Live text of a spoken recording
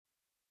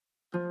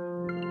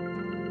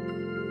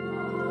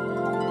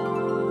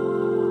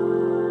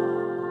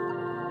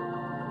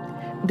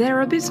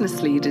There are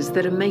business leaders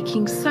that are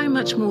making so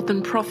much more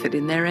than profit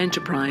in their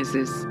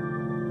enterprises.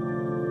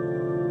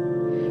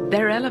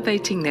 They're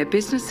elevating their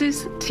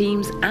businesses,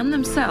 teams, and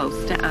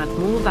themselves to add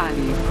more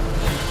value.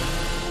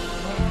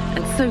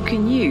 And so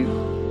can you.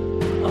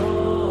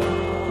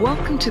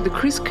 Welcome to the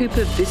Chris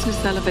Cooper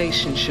Business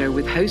Elevation Show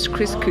with host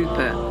Chris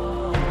Cooper.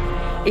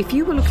 If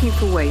you were looking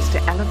for ways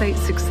to elevate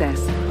success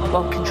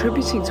while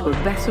contributing to a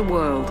better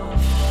world,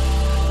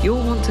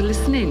 you'll want to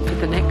listen in for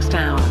the next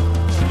hour.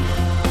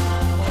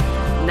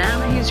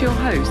 Now here's your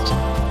host,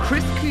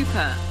 Chris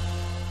Cooper.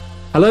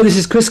 Hello, this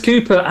is Chris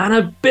Cooper, and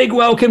a big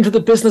welcome to the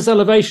Business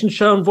Elevation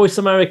Show on Voice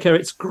America.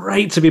 It's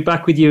great to be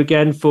back with you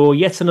again for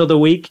yet another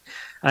week.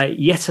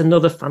 Yet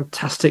another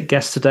fantastic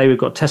guest today. We've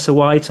got Tessa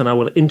White, and I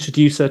will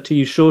introduce her to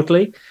you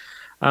shortly.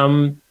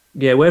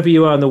 Wherever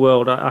you are in the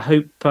world, I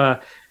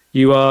hope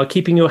you are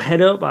keeping your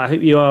head up. I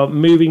hope you are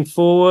moving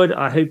forward.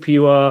 I hope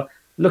you are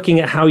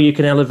looking at how you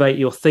can elevate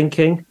your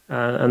thinking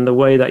and the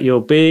way that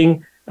you're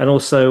being, and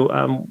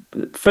also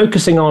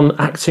focusing on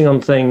acting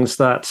on things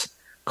that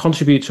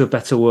contribute to a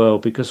better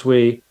world, because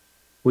we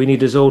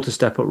need us all to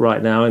step up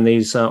right now in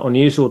these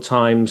unusual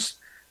times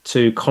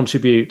to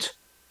contribute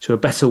to a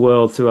better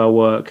world through our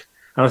work.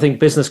 And I think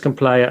business can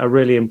play a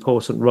really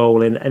important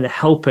role in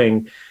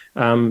helping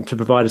to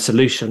provide a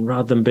solution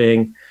rather than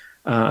being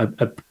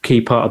a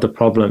key part of the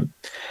problem.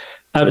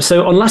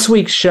 So on last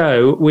week's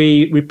show,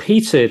 we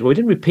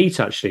didn't repeat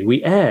actually,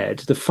 we aired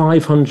the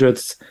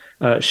 500th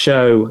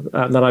show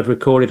that I've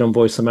recorded on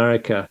Voice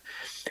America.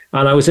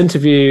 And I was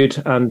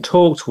interviewed and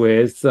talked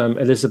with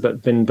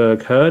Elizabeth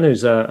Vinberg-Hearn,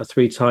 who's a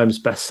 3 times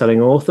best-selling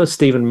author,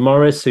 Stephen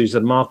Morris, who's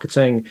a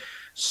marketing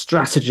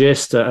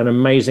strategist, an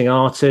amazing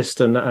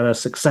artist and a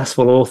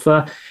successful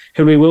author,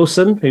 Hilary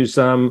Wilson, who's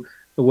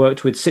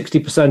worked with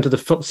 60% of the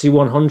FTSE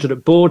 100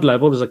 at board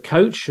level as a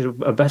coach,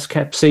 a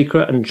best-kept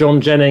secret, and John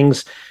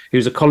Jennings,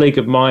 who's a colleague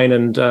of mine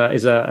and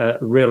is a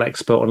real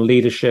expert on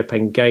leadership,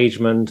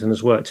 engagement, and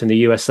has worked in the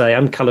USA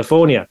and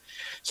California.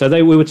 So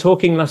we were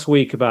talking last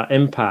week about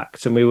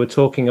impact, and we were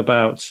talking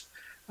about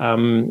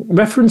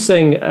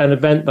referencing an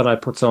event that I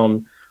put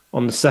on the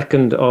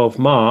 2nd of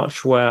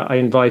March, where I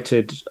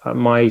invited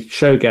my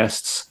show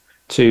guests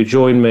to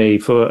join me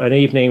for an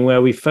evening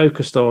where we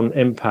focused on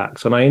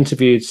impact. And I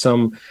interviewed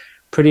some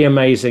pretty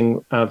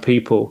amazing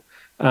people.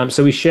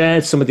 So we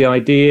shared some of the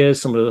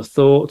ideas, some of the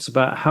thoughts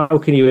about how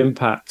can you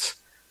impact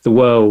the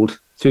world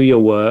through your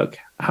work?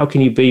 How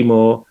can you be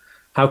more?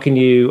 How can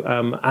you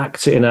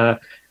act in a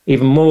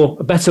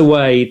better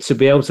way to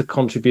be able to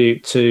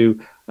contribute to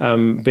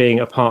being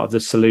a part of the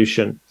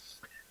solution?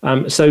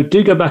 So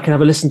do go back and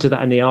have a listen to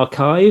that in the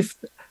archive.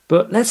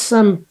 But let's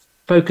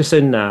focus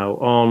in now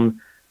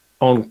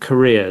on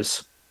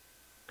careers.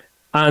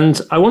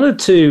 And I wanted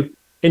to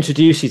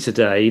introduce you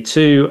today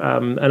to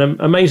an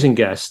amazing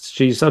guest.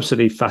 She's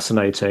absolutely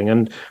fascinating.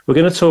 And we're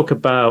going to talk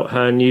about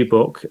her new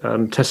book,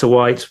 Tessa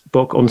White's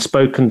book,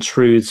 Unspoken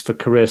Truths for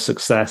Career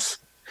Success.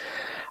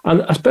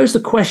 And I suppose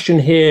the question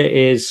here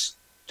is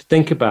to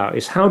think about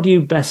is, how do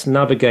you best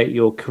navigate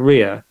your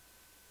career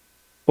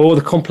or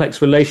the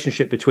complex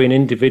relationship between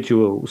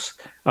individuals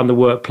and the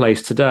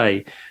workplace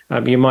today?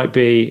 You might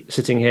be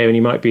sitting here and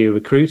you might be a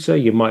recruiter,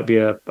 you might be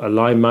a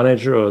line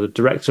manager or the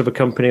director of a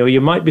company, or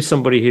you might be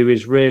somebody who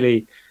is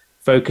really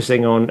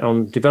focusing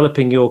on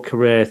developing your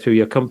career through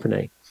your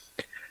company.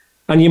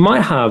 And you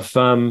might have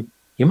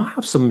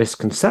some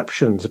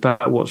misconceptions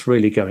about what's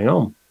really going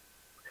on.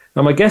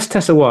 Now, my guest,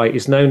 Tessa White,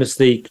 is known as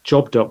the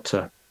job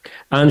doctor.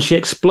 And she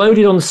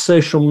exploded on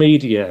social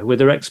media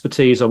with her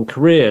expertise on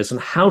careers and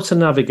how to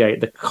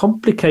navigate the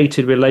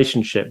complicated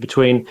relationship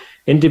between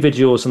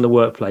individuals and the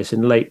workplace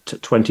in late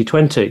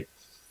 2020.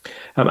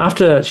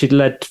 After she'd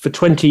led for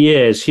 20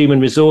 years human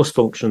resource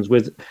functions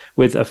with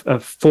a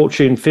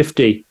Fortune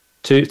 50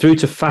 through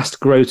to fast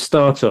growth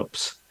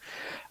startups.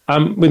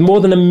 With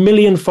more than 1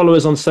 million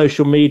followers on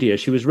social media,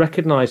 she was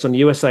recognized on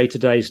USA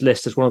Today's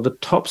list as one of the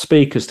top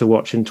speakers to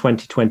watch in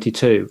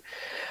 2022.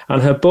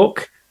 And her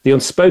book, The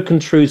Unspoken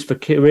Truths for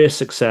Career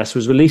Success,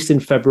 was released in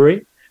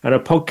February, and a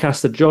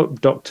podcast, The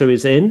Job Doctor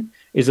is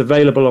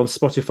available on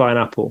Spotify and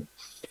Apple.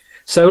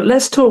 So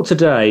let's talk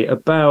today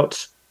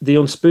about the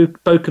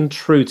unspoken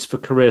truths for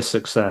career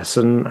success,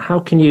 and how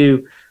can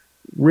you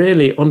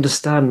really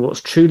understand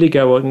what's truly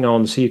going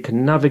on so you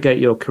can navigate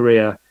your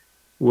career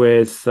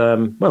with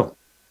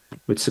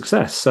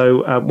success.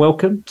 So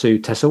welcome to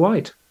Tessa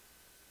White.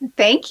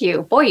 Thank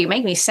you. Boy, you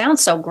make me sound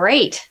so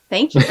great.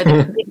 Thank you for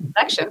the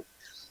introduction.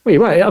 Well,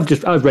 you're right.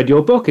 I've read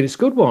your book, and it's a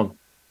good one.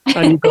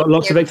 And you've got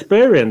lots of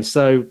experience,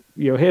 so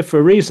you're here for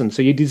a reason.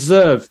 So you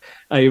deserve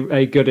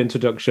a good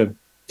introduction.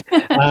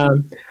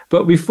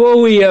 But before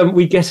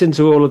we get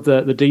into all of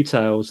the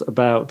details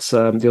about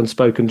the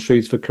unspoken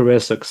truths for career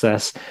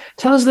success,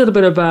 tell us a little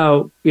bit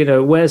about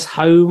where's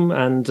home,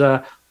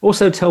 and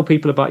also tell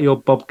people about your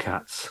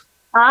bobcats.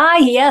 Ah,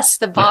 yes,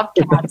 the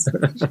bobcats.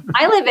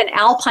 I live in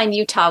Alpine,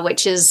 Utah,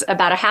 which is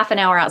about a half an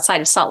hour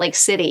outside of Salt Lake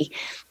City.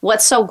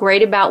 What's so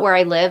great about where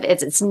I live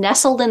is it's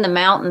nestled in the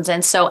mountains.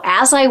 And so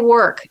as I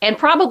work, and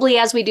probably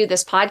as we do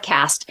this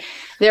podcast,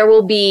 there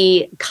will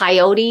be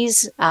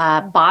coyotes,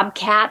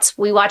 bobcats.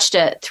 We watched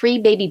 3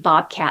 baby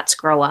bobcats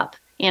grow up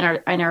in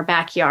our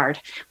backyard.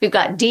 We've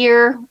got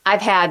deer.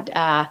 I've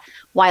had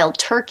wild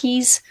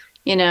turkeys,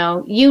 you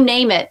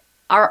name it.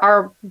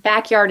 Our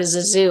backyard is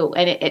a zoo.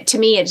 And to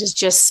me, it is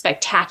just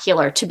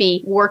spectacular to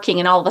be working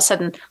and all of a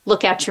sudden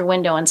look out your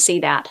window and see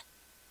that.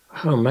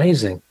 Oh,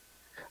 amazing.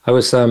 I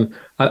was,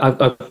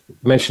 I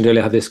mentioned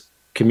earlier, I have this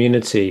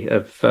community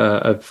of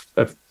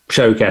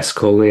show guests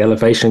called the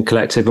Elevation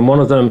Collective. And one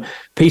of them,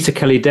 Peter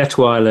Kelly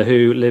Detweiler,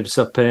 who lives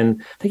up in,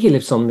 I think he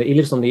lives on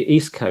the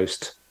East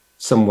Coast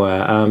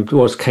somewhere,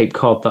 towards Cape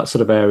Cod, that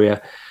sort of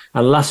area.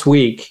 And last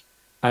week,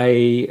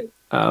 there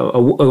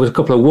was a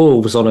couple of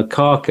wolves on a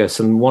carcass,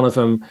 and one of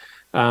them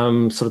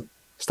sort of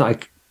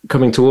started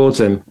coming towards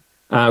him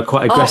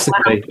quite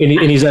aggressively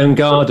in his own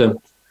garden.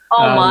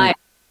 Oh my!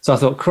 So I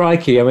thought,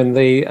 crikey! I mean,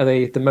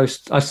 the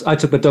most. I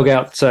took the dog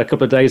out a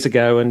couple of days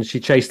ago, and she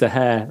chased a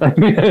hare.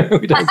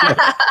 we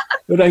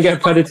don't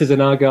get predators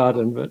in our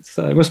garden, but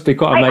it must be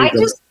quite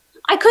amazing.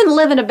 I couldn't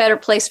live in a better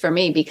place for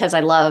me because I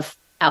love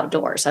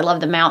outdoors. I love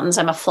the mountains.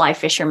 I'm a fly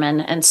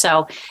fisherman, and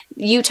so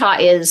Utah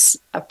is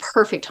a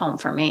perfect home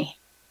for me.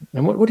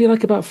 And what do you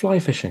like about fly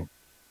fishing?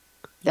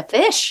 The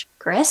fish,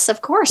 Chris, of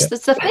course.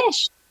 It's the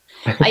fish.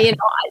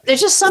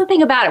 There's just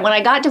something about it. When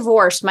I got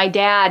divorced, my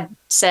dad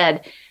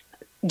said,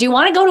 do you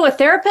want to go to a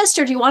therapist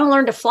or do you want to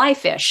learn to fly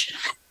fish?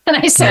 And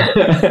I said,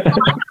 well, I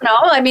don't know.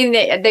 I mean,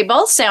 they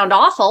both sound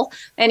awful.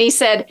 And he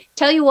said,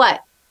 tell you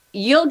what,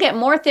 you'll get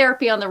more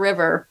therapy on the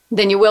river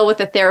than you will with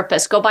a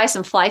therapist. Go buy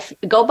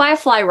a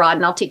fly rod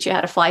and I'll teach you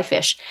how to fly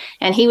fish.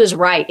 And he was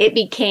right. It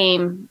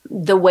became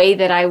the way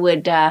that I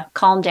would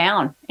calm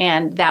down.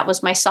 And that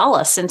was my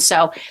solace. And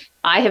so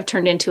I have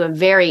turned into a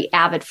very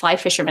avid fly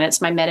fisherman.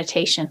 It's my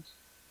meditation.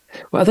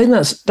 Well, I think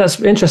that's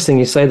interesting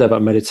you say that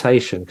about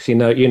meditation, because you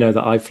know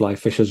that I fly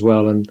fish as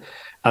well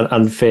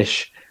and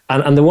fish.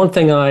 And the one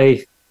thing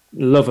I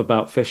love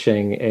about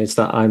fishing is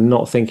that I'm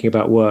not thinking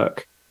about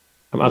work.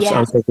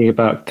 I'm thinking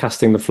about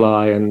casting the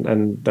fly and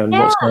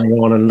what's going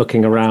on and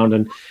looking around.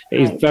 And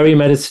it's very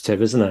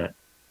meditative, isn't it?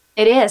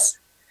 It is.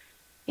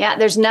 Yeah,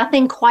 there's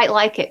nothing quite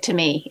like it to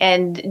me.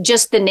 And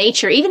just the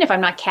nature, even if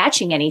I'm not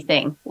catching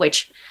anything,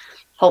 which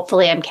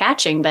hopefully I'm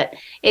catching, but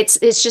it's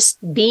just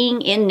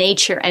being in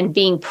nature and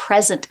being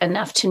present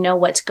enough to know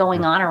what's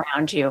going on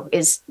around you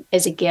is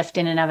a gift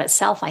in and of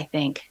itself, I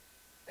think.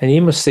 And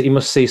you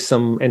must see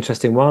some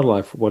interesting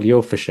wildlife while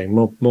you're fishing,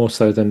 more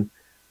so than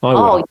I would.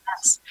 Oh,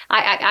 yes.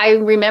 I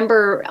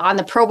remember on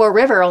the Provo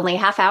River, only a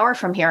half hour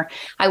from here,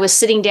 I was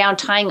sitting down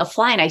tying a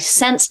fly and I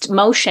sensed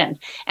motion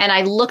and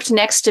I looked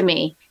next to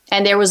me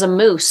and there was a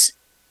moose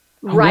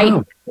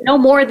wow. no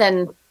more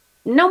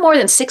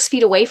than 6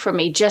 feet away from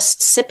me,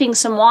 just sipping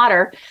some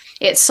water.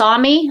 It saw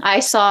me. I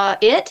saw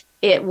it.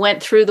 It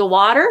went through the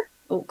water,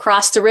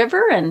 crossed the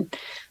river, and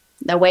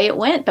the way it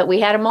went. But we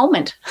had a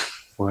moment.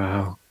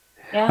 Wow.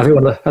 Yeah. I think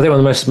one of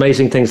the most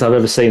amazing things I've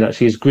ever seen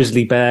actually is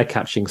grizzly bear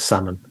catching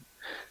salmon.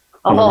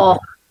 Oh,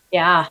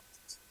 yeah.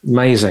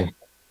 Amazing.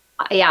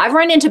 Yeah, I've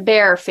run into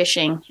bear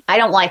fishing. I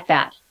don't like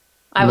that.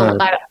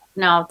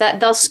 No,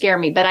 they'll scare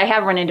me. But I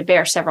have run into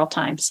bear several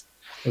times.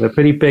 They're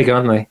pretty big,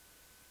 aren't they?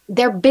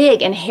 They're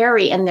big and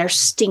hairy and they're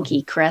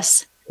stinky,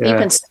 Chris. Yeah. You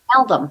can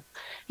smell them.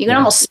 You can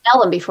almost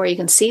smell them before you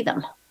can see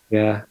them.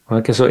 Yeah. Well,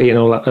 I guess we're eating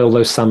all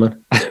those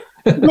salmon.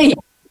 So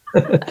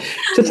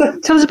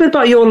tell us a bit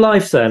about your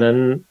life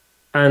then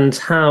and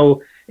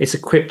how it's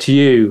equipped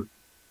you,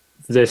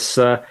 this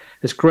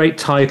great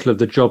title of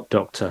the job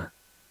doctor.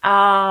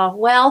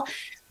 Well,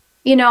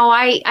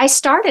 I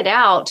started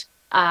out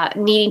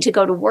needing to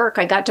go to work.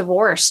 I got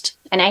divorced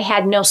and I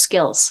had no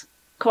skills.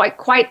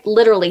 Quite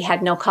literally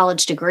had no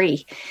college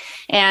degree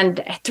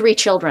and 3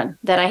 children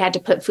that I had to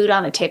put food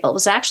on the table. It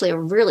was actually a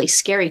really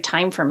scary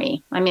time for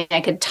me. I mean,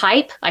 I could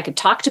type, I could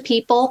talk to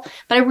people,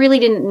 but I really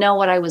didn't know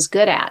what I was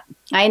good at.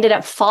 I ended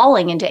up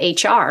falling into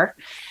HR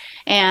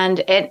and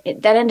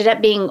that ended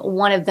up being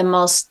one of the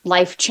most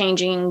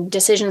life-changing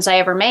decisions I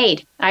ever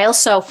made. I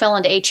also fell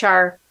into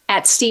HR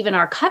at Stephen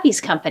R.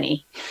 Covey's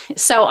company.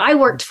 So I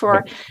worked for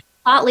a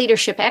thought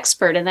leadership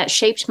expert and that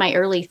shaped my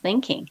early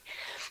thinking.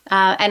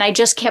 And I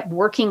just kept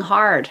working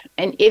hard.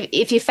 And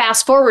if you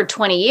fast forward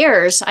 20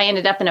 years, I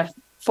ended up in a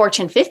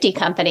Fortune 50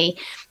 company.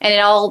 And it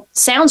all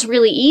sounds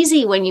really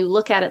easy when you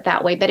look at it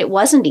that way, but it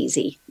wasn't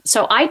easy.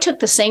 So I took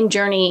the same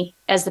journey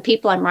as the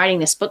people I'm writing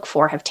this book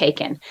for have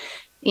taken.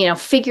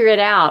 Figure it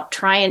out,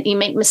 you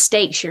make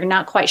mistakes. You're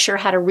not quite sure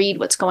how to read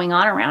what's going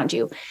on around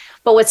you.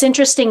 But what's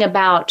interesting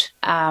about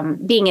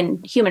being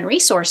in human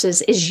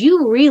resources is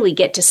you really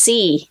get to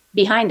see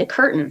behind the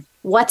curtain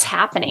what's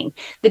happening,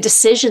 the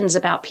decisions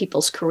about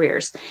people's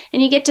careers,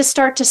 and you get to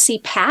start to see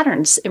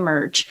patterns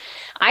emerge.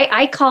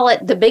 I call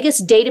it the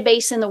biggest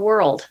database in the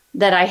world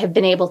that I have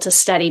been able to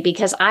study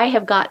because I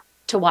have got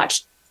to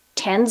watch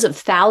tens of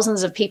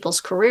thousands of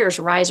people's careers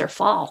rise or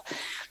fall.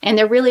 And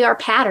there really are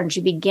patterns.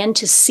 You begin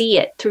to see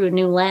it through a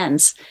new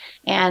lens.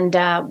 And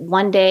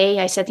one day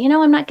I said,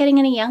 I'm not getting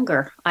any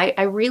younger.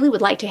 I really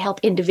would like to help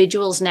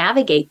individuals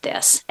navigate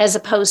this as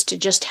opposed to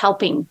just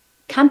helping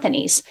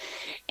companies.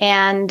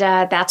 And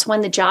that's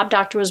when the Job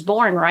Doctor was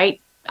born,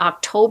 right?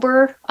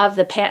 October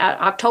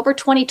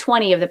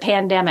 2020 of the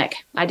pandemic.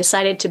 I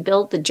decided to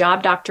build the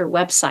Job Doctor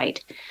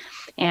website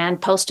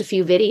and post a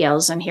few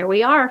videos, and here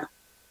we are.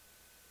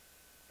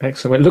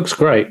 Excellent. It looks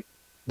great.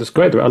 It's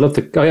great. I love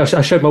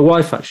I showed my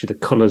wife actually the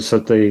colours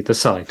of the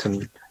site,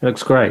 and it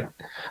looks great.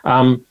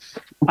 And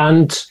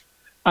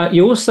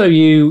you also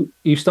you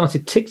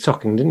started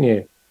TikToking, didn't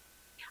you?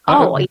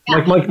 Oh,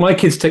 yeah. My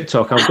kids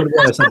TikTok. I've got to be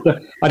honest. I've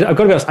got to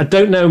be honest. I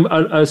don't know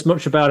as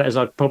much about it as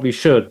I probably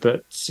should,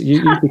 but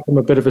you've become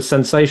a bit of a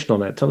sensation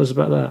on it. Tell us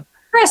about that.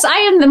 Chris, I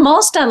am the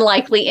most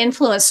unlikely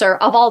influencer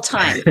of all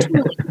time.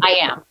 Truly, I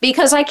am,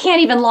 because I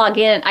can't even log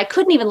in. I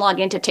couldn't even log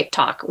into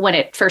TikTok when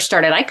it first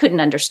started. I couldn't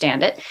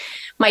understand it.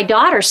 My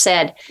daughter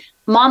said,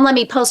 "Mom, let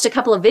me post a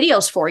couple of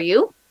videos for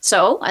you."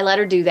 So I let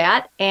her do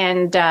that.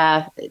 And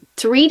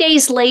 3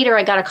 days later,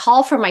 I got a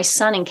call from my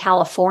son in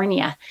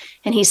California.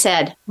 And he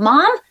said,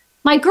 "Mom,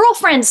 my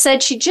girlfriend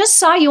said she just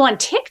saw you on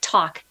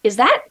TikTok. Is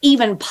that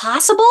even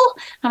possible?"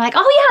 I'm like,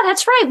 "Oh, yeah,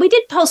 that's right. We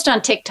did post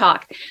on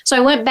TikTok." So I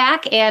went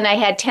back and I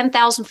had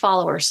 10,000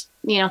 followers,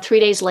 3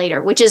 days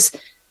later, which is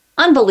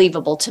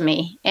unbelievable to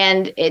me.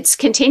 And it's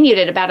continued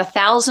at about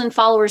 1,000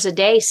 followers a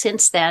day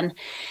since then.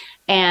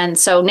 And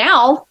so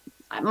now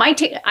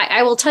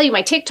I will tell you,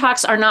 my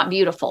TikToks are not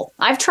beautiful.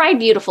 I've tried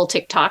beautiful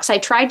TikToks. I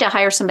tried to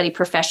hire somebody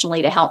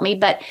professionally to help me,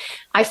 but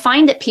I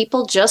find that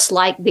people just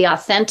like the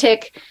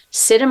authentic,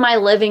 sit in my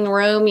living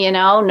room,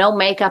 no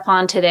makeup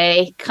on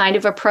today kind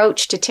of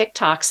approach to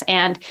TikToks.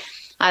 And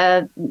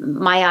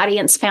my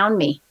audience found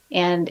me.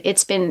 And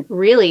it's been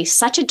really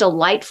such a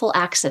delightful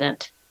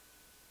accident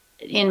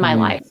in my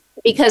life,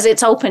 because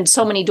it's opened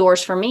so many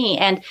doors for me.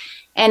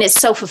 And it's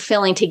so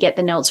fulfilling to get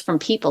the notes from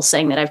people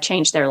saying that I've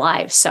changed their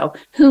lives. So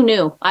who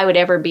knew I would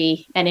ever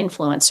be an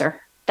influencer?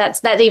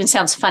 That even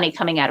sounds funny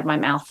coming out of my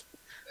mouth.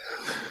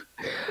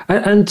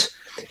 And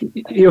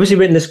you've obviously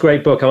written this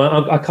great book.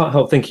 I can't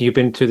help thinking you've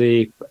been to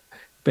the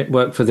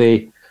work for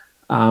the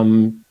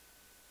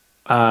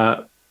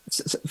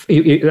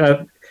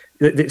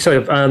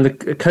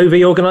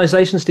Covey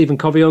organization, Stephen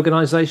Covey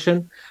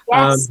organization,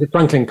 yes. The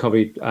Franklin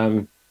Covey.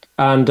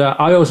 And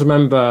I always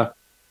remember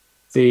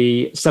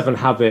The 7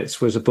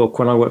 Habits was a book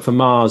when I worked for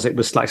Mars. It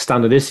was like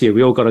standard issue.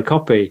 We all got a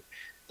copy.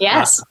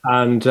 Yes.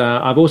 And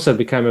I've also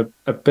become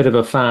a bit of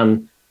a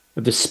fan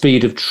of The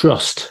Speed of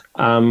Trust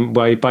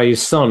by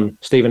his son,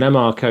 Stephen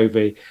M.R.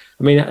 Covey.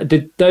 I mean,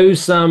 did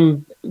those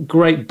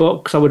great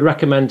books I would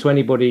recommend to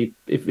anybody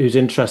who's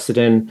interested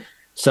in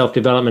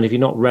self-development, if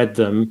you've not read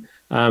them,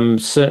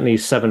 certainly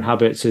 7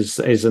 Habits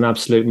is an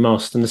absolute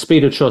must. And The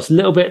Speed of Trust, a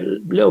little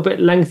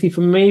bit lengthy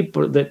for me,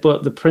 but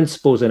the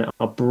principles in it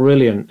are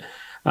brilliant.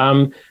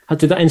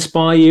 Did that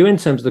inspire you in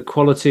terms of the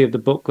quality of the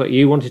book that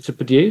you wanted to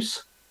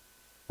produce?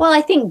 Well,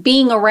 I think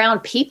being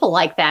around people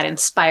like that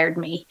inspired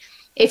me.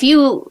 If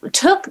you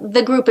took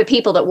the group of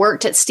people that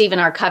worked at Stephen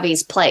R.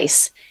 Covey's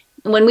place,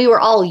 when we were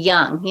all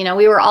young,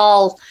 we were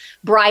all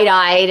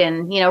bright-eyed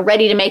and,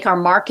 ready to make our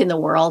mark in the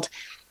world.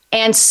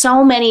 And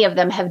so many of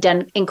them have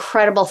done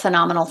incredible,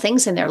 phenomenal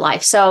things in their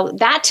life. So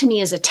that to me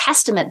is a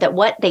testament that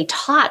what they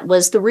taught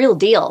was the real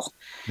deal.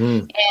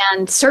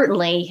 And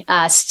certainly,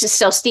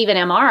 so Stephen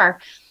M.R.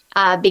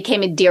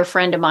 Became a dear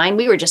friend of mine.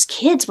 We were just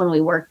kids when we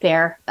worked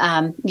there.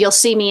 You'll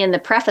see me in the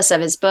preface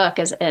of his book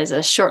as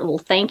a short little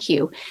thank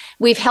you.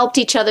 We've helped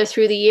each other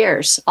through the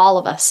years, all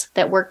of us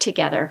that work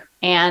together.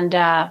 And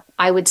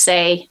I would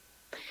say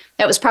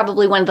that was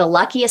probably one of the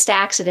luckiest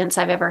accidents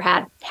I've ever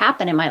had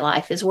happen in my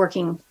life, is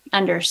working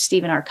under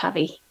Stephen R.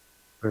 Covey.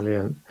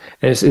 Brilliant.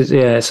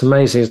 It's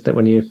amazing, isn't it,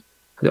 when you have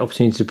the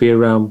opportunity to be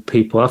around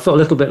people. I felt a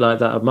little bit like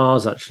that at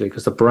Mars, actually,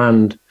 because the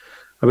brand,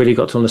 I really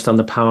got to understand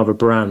the power of a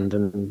brand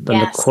and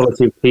Yes. the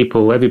quality of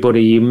people.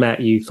 Everybody you met,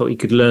 you thought you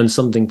could learn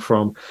something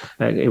from.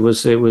 It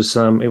was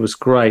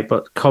great.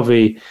 But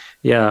Covey,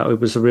 it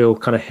was a real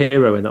kind of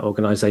hero in that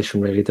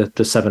organization. Really,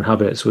 the 7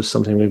 Habits was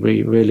something we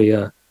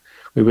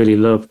really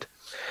loved.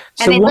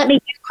 And they let me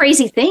do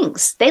crazy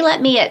things. They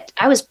let me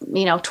I was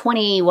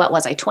 20. What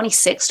was I?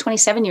 26,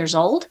 27 years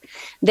old.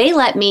 They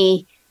let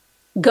me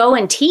go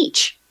and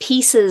teach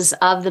pieces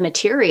of the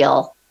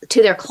material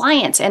to their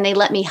clients, and they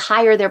let me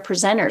hire their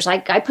presenters.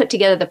 I put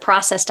together the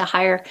process to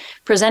hire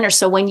presenters.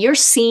 So when you're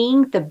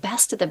seeing the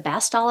best of the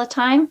best all the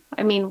time,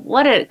 I mean,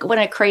 what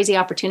a crazy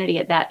opportunity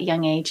at that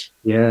young age.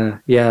 Yeah.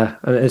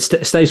 And it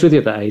stays with you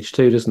at that age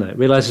too, doesn't it?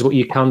 Realizes what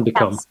you can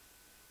become. Yes.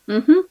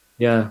 Mm-hmm.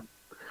 Yeah.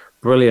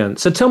 Brilliant.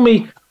 So tell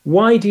me,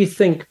 why do you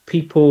think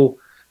people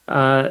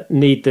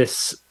need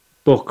this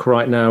book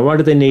right now? Why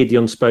do they need the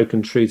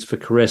Unspoken Truths for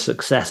Career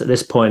Success at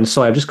this point? And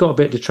sorry, I've just got a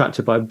bit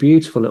distracted by a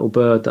beautiful little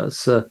bird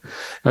that's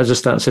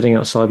just sitting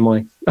outside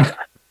my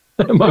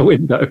my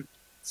window.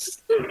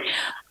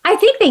 I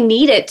think they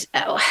need it.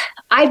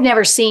 I've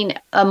never seen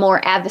a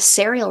more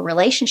adversarial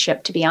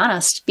relationship, to be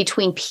honest,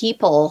 between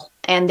people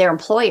and their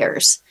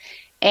employers.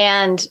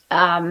 And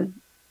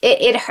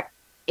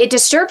it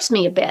disturbs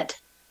me a bit.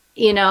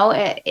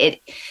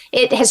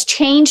 It has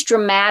changed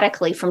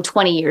dramatically from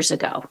 20 years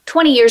ago.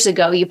 20 years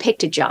ago, you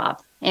picked a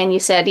job and you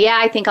said, yeah,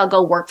 I think I'll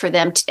go work for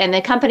them. And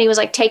the company was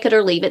like, take it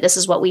or leave it. This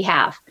is what we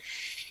have.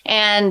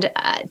 And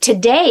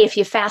today, if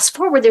you fast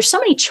forward, there's so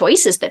many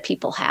choices that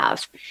people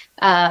have.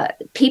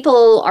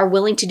 People are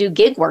willing to do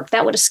gig work.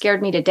 That would have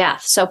scared me to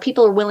death. So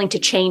people are willing to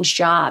change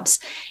jobs.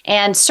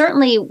 And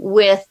certainly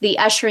with the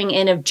ushering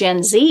in of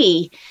Gen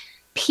Z,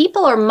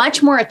 people are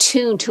much more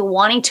attuned to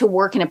wanting to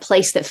work in a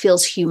place that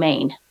feels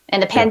humane.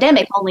 And the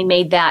pandemic only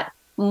made that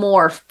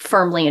more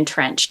firmly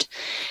entrenched.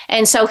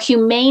 And so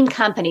humane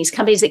companies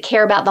that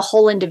care about the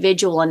whole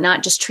individual and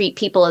not just treat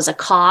people as a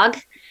cog,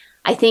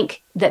 I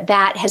think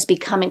that has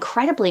become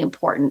incredibly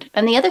important.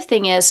 And the other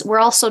thing is we're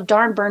also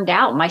darn burned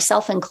out,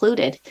 myself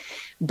included.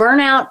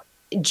 Burnout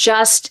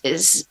just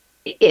is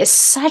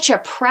such a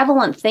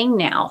prevalent thing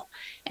now.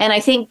 And I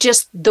think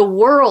just the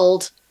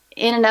world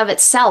in and of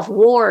itself,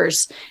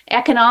 wars,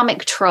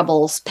 economic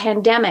troubles,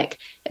 pandemic,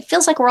 it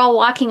feels like we're all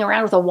walking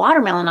around with a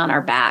watermelon on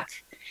our back.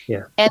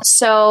 Yeah. And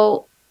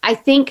so I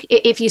think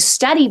if you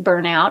study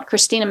burnout,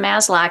 Christina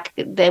Maslach,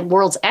 the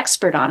world's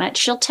expert on it,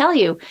 she'll tell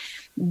you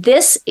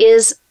this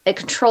is a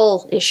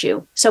control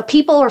issue. So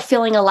people are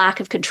feeling a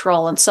lack of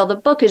control. And so the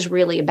book is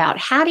really about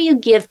how do you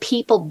give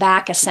people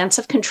back a sense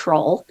of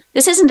control?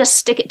 This isn't a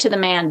stick it to the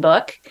man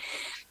book.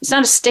 It's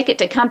not a stick it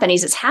to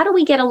companies. It's how do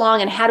we get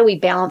along and how do we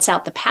balance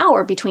out the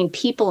power between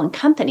people and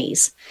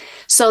companies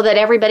so that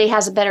everybody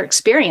has a better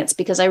experience?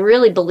 Because I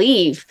really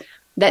believe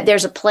that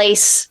there's a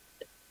place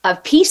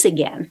of peace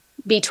again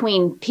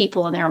between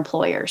people and their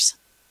employers.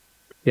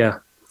 Yeah.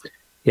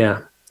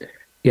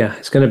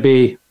 It's going to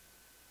be,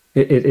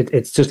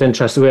 it's just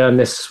interesting. We're in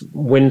this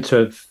winter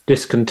of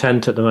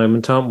discontent at the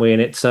moment, aren't we?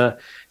 And it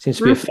seems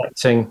to be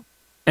affecting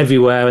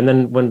everywhere. And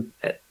then when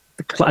the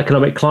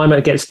economic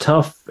climate gets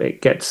tough,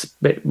 it gets a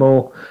bit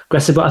more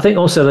aggressive. But I think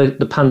also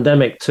the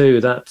pandemic too,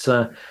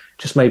 that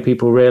just made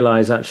people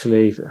realize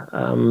actually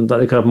that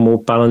they could have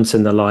more balance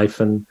in their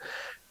life and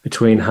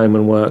between home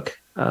and work.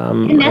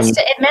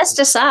 It messed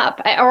us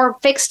up or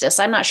fixed us.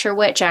 I'm not sure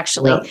which,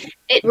 actually. Yeah.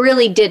 It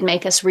really did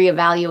make us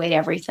reevaluate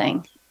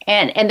everything.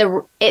 And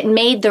it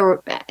made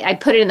I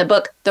put it in the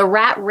book, the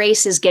rat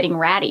race is getting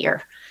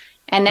rattier.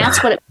 And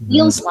that's what it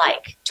feels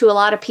like to a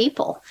lot of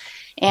people.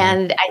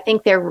 And I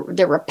think they're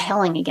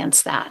repelling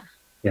against that.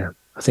 Yeah,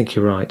 I think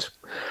you're right.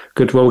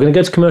 Good. Well, we're going to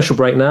go to commercial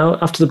break now.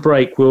 After the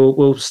break,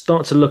 we'll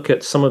start to look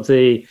at some of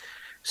the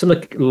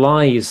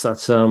lies that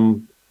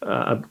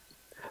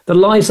the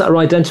lies that are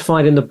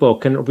identified in the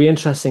book, and it'll be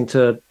interesting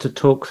to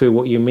talk through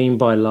what you mean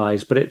by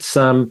lies. But it's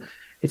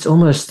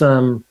almost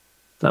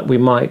that we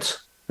might.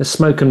 The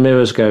smoke and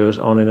mirrors goes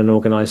on in an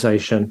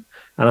organization.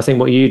 And I think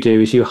what you do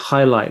is you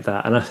highlight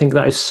that. And I think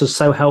that is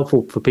so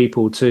helpful for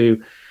people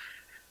to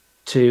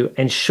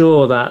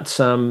ensure that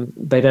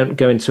they don't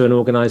go into an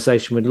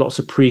organization with lots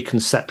of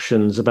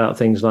preconceptions about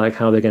things like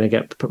how they're going to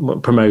get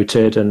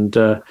promoted and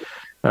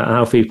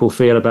how people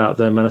feel about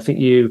them. And I think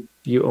you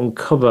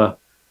uncover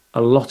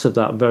a lot of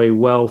that very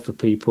well for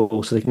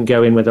people so they can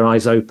go in with their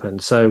eyes open.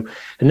 So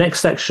the next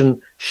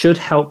section should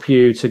help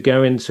you to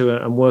go into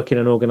and work in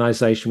an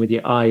organization with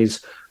your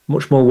eyes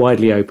much more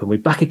widely open. We're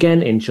back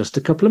again in just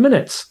a couple of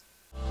minutes.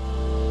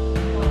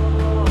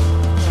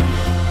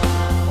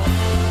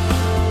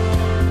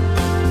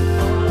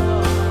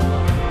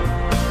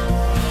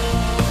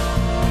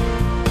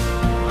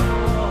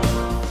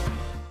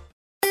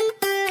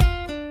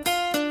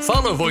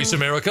 Follow Voice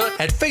America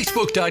at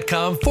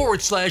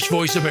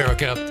facebook.com/Voice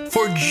America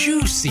for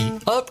juicy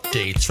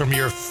updates from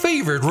your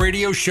favorite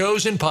radio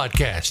shows and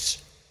podcasts.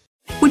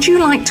 Would you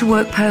like to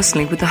work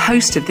personally with the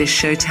host of this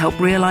show to help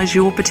realize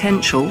your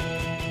potential?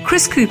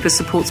 Chris Cooper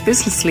supports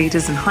business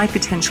leaders and high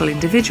potential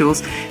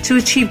individuals to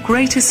achieve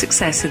greater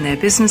success in their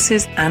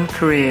businesses and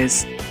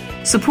careers.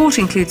 Support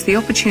includes the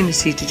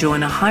opportunity to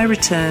join a high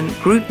return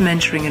group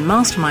mentoring and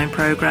mastermind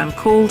program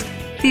called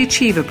the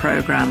Achiever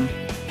Program.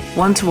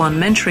 One-to-one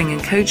mentoring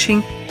and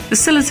coaching,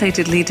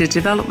 facilitated leader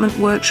development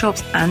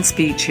workshops and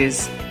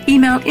speeches.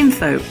 Email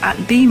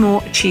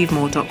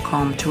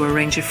info@bemoreachievemore.com to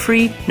arrange a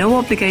free,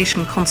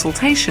 no-obligation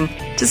consultation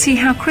to see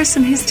how Chris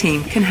and his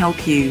team can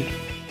help you.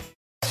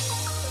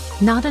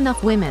 Not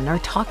enough women are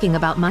talking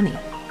about money.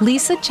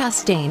 Lisa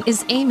Chastain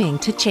is aiming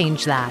to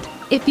change that.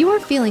 If you are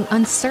feeling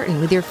uncertain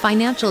with your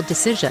financial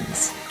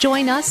decisions,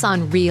 join us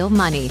on Real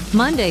Money,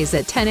 Mondays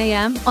at 10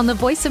 a.m. on the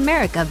Voice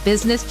America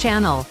Business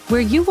Channel,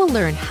 where you will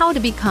learn how to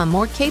become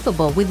more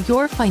capable with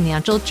your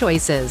financial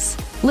choices.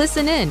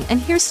 Listen in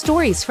and hear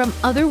stories from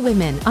other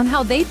women on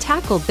how they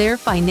tackled their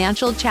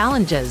financial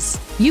challenges.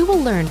 You will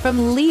learn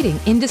from leading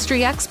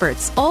industry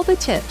experts all the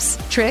tips,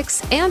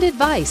 tricks, and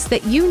advice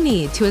that you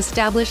need to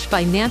establish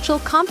financial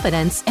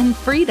confidence and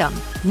freedom.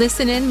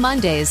 Listen in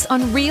Mondays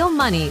on Real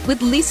Money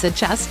with Lisa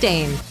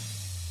Chastain.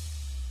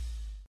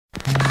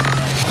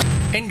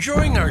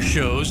 Enjoying our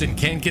shows and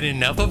can't get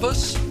enough of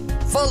us?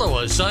 Follow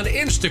us on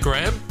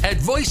Instagram at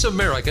Voice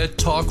America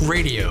Talk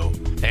Radio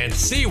and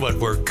see what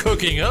we're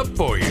cooking up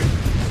for you.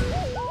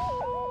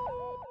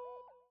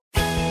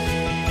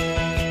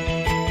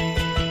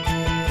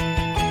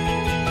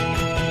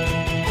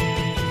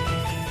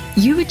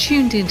 You are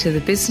tuned into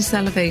the Business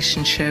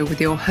Elevation Show with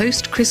your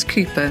host, Chris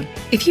Cooper.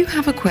 If you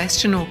have a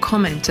question or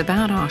comment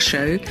about our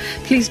show,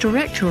 please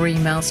direct your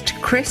emails to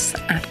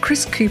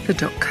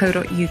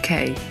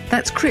chris@chriscooper.co.uk.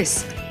 That's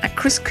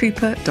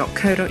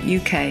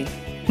chris@chriscooper.co.uk.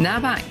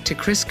 Now back to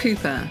Chris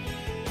Cooper.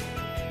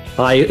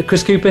 Hi,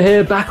 Chris Cooper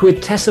here, back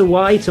with Tessa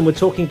White, and we're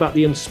talking about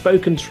the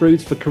unspoken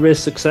truth for career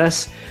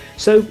success.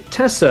 So,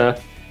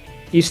 Tessa,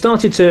 you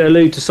started to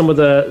allude to some of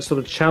the sort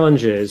of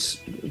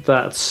challenges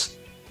that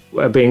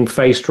are being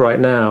faced right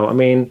now. I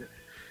mean,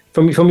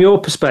 from your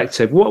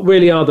perspective, what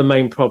really are the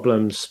main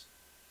problems?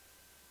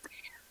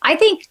 I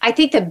think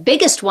the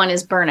biggest one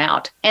is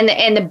burnout, and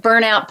the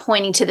burnout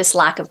pointing to this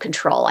lack of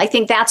control. I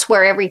think that's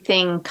where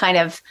everything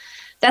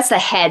that's the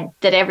head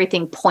that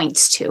everything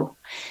points to.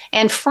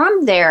 And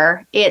from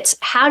there, it's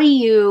how do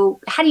you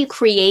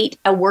create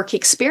a work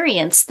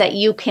experience that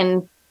you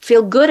can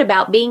feel good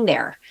about being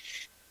there?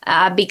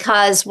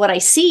 Because what I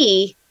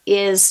see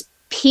is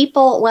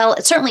people, well,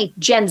 it's certainly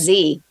Gen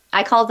Z.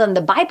 I call them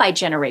the bye-bye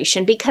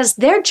generation because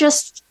they're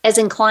just as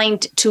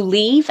inclined to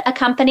leave a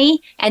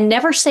company and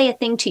never say a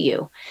thing to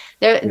you.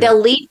 They'll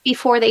leave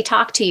before they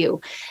talk to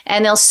you.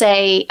 And they'll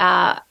say,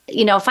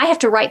 if I have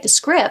to write the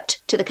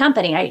script to the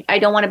company, I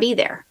don't want to be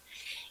there.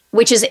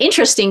 Which is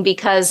interesting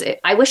because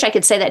I wish I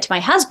could say that to my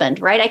husband,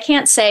 right? I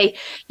can't say,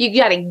 you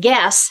got to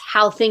guess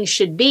how things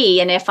should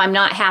be. And if I'm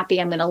not happy,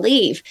 I'm going to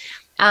leave.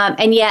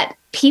 And yet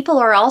people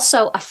are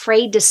also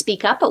afraid to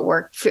speak up at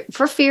work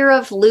for fear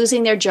of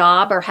losing their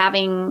job or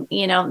having,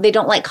 they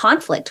don't like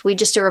conflict. We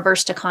just are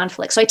averse to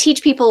conflict. So I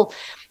teach people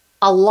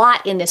a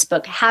lot in this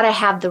book how to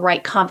have the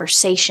right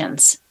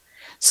conversations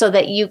so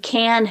that you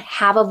can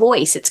have a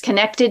voice. It's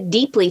connected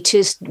deeply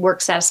to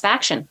work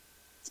satisfaction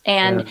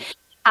and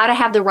how to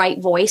have the right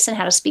voice and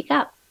how to speak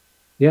up.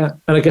 Yeah.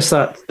 And I guess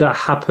that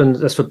happens,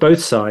 that's for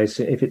both sides.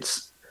 If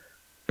it's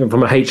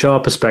from a HR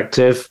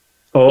perspective,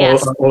 or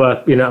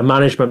a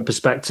management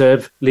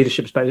perspective,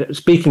 leadership perspective,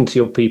 speaking to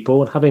your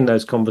people and having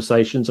those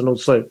conversations, and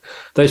also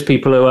those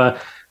people who are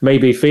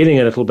maybe feeling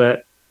a little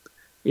bit,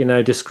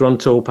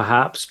 disgruntled,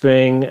 perhaps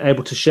being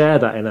able to share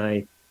that in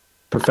a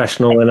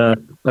professional, in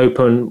an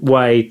open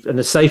way, in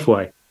a safe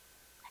way.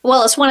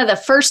 Well, it's one of the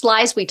first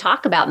lies we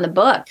talk about in the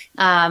book.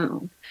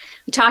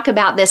 We talk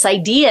about this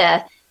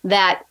idea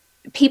that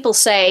people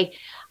say,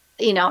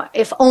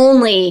 if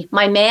only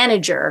my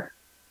manager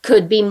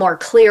could be more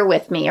clear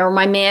with me, or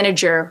my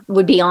manager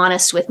would be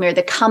honest with me, or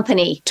the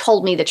company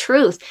told me the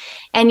truth.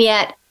 And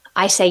yet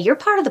I say, you're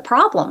part of the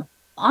problem.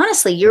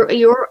 Honestly,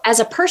 you're as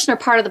a person are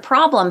part of the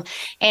problem.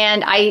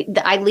 And I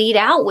lead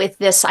out with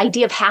this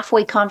idea of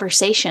halfway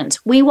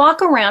conversations. We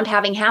walk around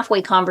having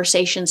halfway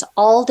conversations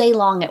all day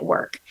long at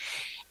work.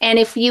 And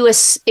if you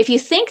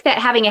think that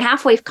having a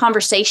halfway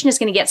conversation is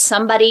going to get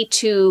somebody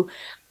to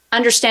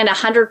understand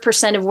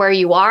 100% of where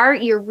you are,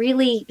 you're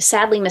really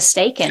sadly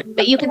mistaken.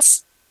 But you can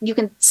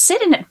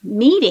sit in a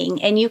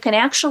meeting and you can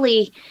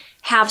actually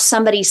have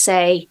somebody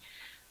say,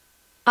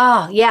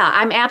 oh, yeah,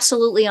 I'm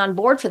absolutely on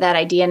board for that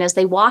idea. And as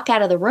they walk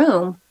out of the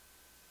room,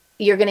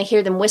 you're going to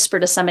hear them whisper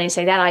to somebody and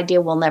say, that idea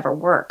will never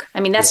work. I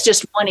mean, that's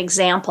just one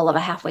example of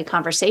a halfway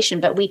conversation,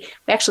 but we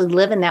actually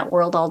live in that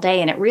world all day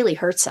and it really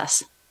hurts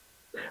us.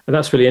 And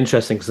that's really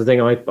interesting because the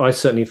thing I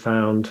certainly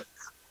found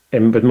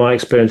with my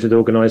experience with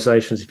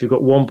organizations, if you've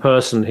got one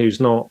person who's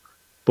not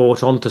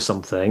bought onto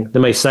something, they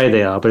may say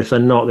they are, but if they're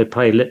not, they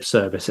pay lip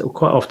service. It will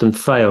quite often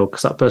fail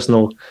because that person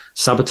will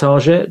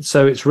sabotage it.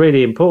 So it's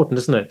really important,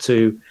 isn't it,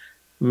 to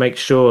make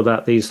sure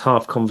that these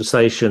half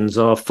conversations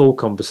are full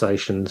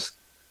conversations.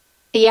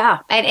 Yeah.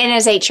 And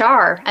as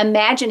HR,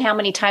 imagine how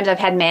many times I've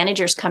had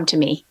managers come to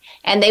me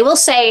and they will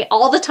say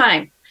all the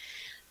time,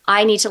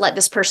 I need to let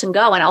this person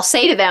go. And I'll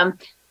say to them,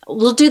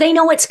 well, do they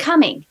know it's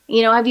coming?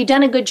 Have you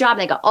done a good job?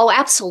 And they go, oh,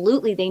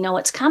 absolutely. They know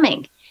it's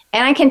coming.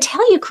 And I can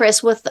tell you,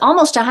 Chris, with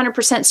almost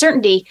 100%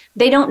 certainty,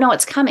 they don't know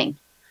it's coming.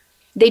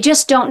 They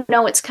just don't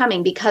know it's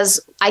coming because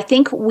I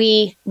think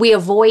we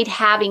avoid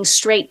having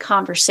straight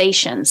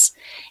conversations.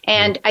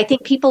 And I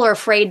think people are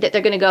afraid that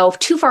they're going to go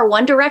too far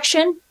one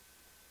direction,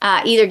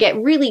 either get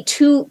really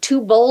too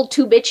bold,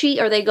 too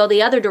bitchy, or they go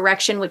the other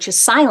direction, which is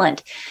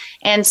silent.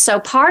 And so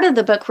part of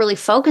the book really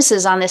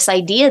focuses on this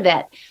idea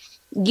that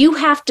you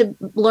have to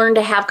learn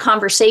to have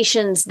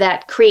conversations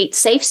that create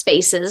safe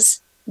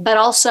spaces, but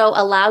also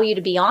allow you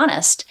to be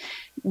honest,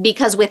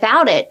 because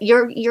without it,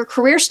 your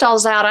career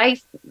stalls out.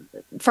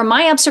 From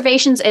my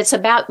observations, it's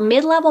about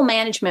mid-level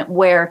management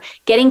where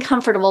getting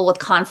comfortable with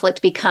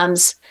conflict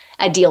becomes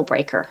a deal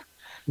breaker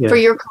for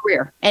your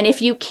career. And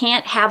if you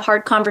can't have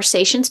hard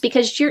conversations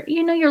because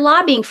you're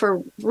lobbying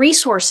for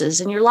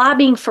resources and you're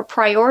lobbying for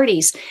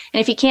priorities,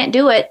 and if you can't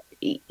do it,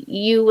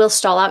 you will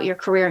stall out your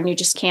career and you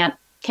just can't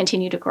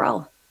continue to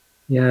grow.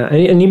 Yeah,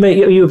 and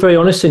you were very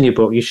honest in your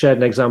book. You shared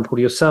an example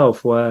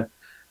yourself where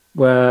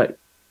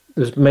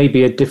there's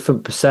maybe a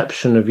different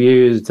perception of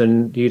you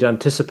than you'd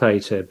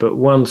anticipated. But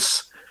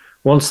once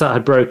that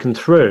had broken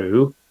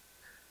through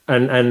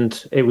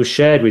and it was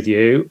shared with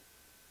you,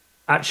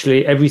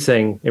 actually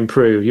everything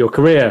improved. Your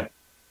career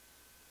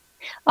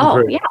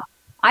improved. Yeah.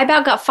 I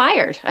about got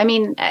fired. I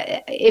mean,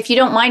 if you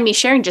don't mind me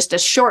sharing just a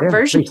short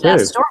version of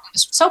that story, it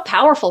was so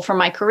powerful for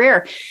my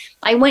career.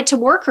 I went to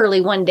work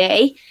early one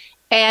day,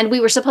 and we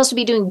were supposed to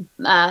be doing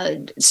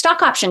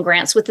stock option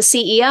grants with the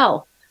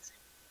CEO.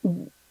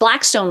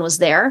 Blackstone was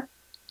there.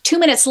 2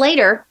 minutes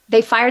later,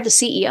 they fired the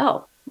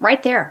CEO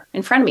right there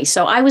in front of me.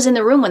 So I was in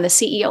the room when the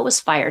CEO was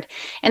fired.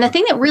 And the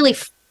thing that really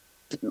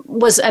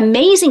was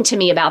amazing to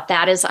me about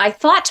that is I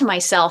thought to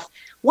myself,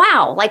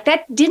 wow, like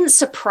that didn't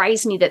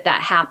surprise me that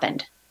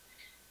happened.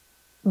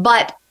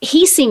 But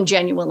he seemed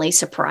genuinely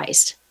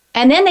surprised.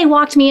 And then they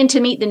walked me in to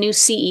meet the new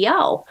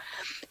CEO.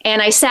 And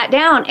I sat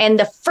down, and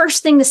the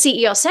first thing the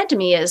CEO said to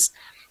me is,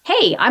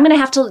 hey, I'm going to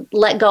have to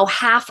let go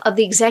half of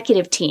the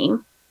executive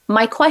team.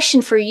 My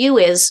question for you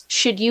is,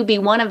 should you be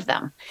one of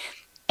them?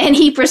 And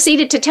he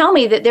proceeded to tell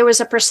me that there was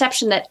a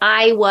perception that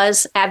I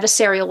was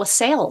adversarial with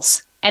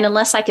sales. And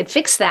unless I could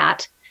fix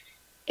that,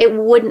 it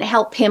wouldn't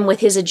help him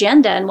with his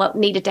agenda and what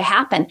needed to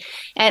happen.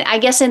 And I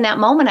guess in that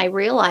moment, I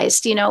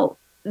realized,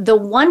 the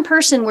one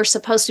person we're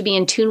supposed to be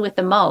in tune with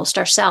the most,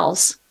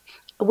 ourselves,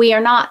 we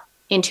are not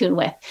in tune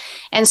with.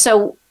 And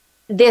so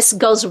this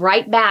goes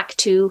right back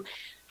to,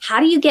 how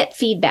do you get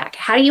feedback?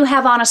 How do you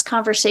have honest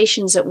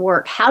conversations at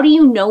work? How do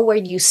you know where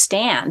you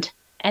stand?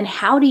 And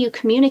how do you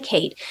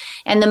communicate?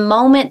 And the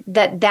moment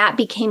that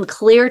became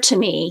clear to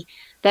me,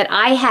 that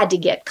I had to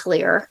get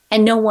clear,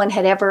 and no one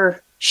had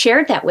ever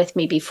shared that with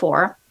me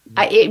before,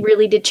 it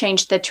really did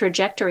change the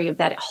trajectory of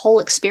that whole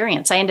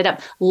experience. I ended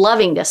up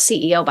loving this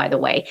CEO, by the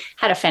way,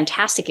 had a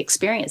fantastic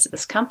experience at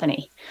this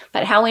company.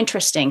 But how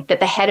interesting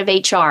that the head of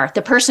HR,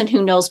 the person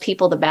who knows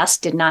people the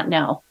best, did not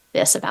know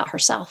this about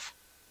herself.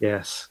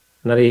 Yes.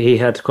 And he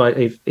had quite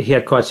a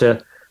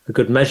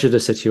good measure of the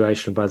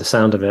situation by the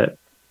sound of it.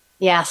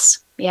 Yes.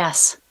 Yeah.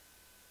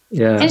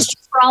 And it's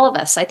true for all of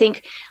us. I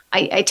think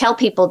I tell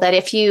people that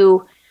if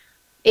you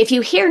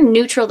hear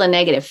neutral to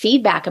negative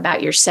feedback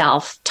about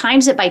yourself,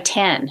 times it by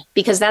 10,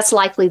 because that's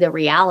likely the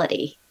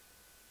reality,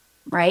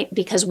 right?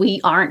 Because we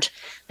aren't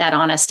that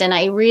honest. And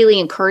I really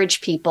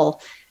encourage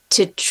people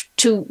to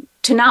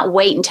not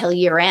wait until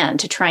year end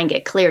to try and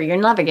get clear.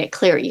 You'll never get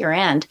clear at year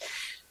end.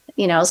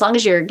 As long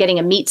as you're getting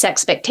a meets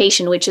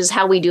expectation, which is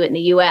how we do it in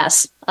the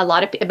US,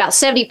 about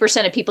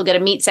 70% of people get a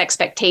meets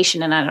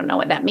expectation, and I don't know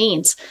what that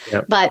means.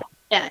 Yep. But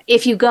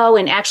if you go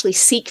and actually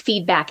seek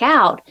feedback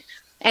out,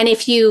 and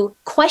if you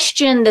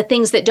question the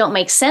things that don't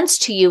make sense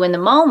to you in the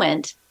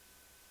moment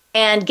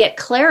and get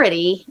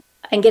clarity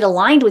and get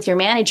aligned with your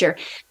manager,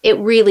 it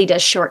really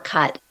does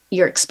shortcut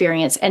your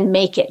experience and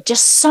make it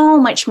just so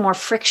much more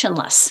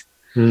frictionless.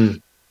 You're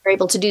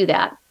able to do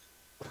that.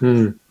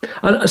 And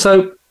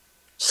so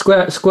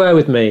square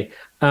with me.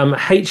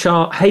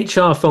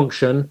 HR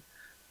function,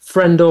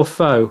 friend or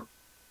foe?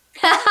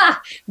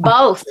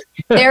 Both.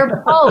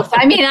 They're both.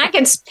 I mean,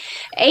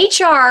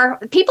 HR,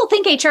 people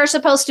think HR is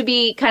supposed to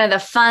be kind of the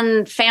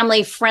fun,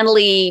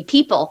 family-friendly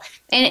people.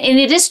 And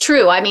it is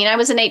true. I mean, I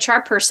was an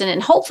HR person,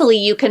 and hopefully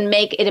you can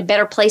make it a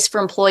better place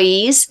for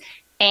employees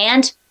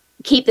and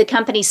keep the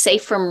company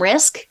safe from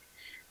risk.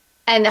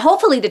 And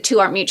hopefully the two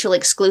aren't mutually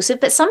exclusive,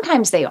 but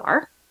sometimes they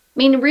are. I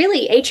mean,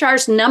 really,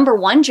 HR's number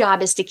one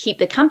job is to keep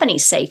the company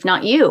safe,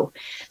 not you.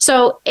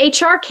 So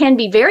HR can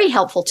be very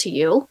helpful to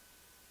you,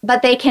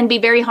 but they can be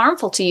very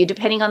harmful to you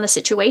depending on the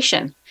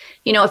situation.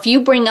 If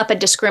you bring up a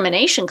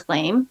discrimination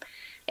claim,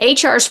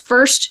 HR's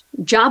first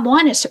job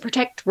one is to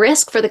protect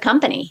risk for the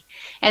company.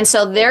 And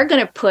so they're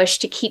going to push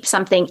to keep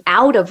something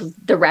out of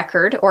the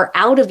record or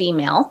out of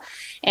email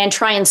and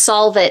try and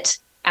solve it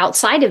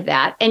outside of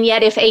that. And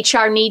yet if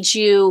HR needs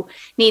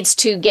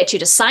to get you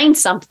to sign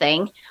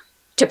something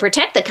to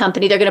protect the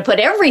company, they're going to put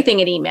everything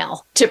in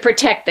email to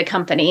protect the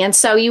company. And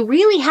so you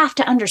really have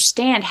to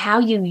understand how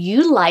you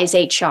utilize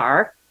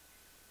HR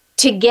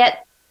to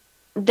get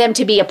them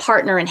to be a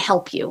partner and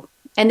help you.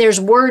 And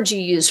there's words you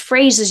use,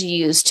 phrases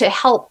you use to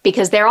help,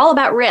 because they're all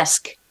about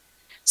risk.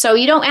 So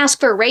you don't ask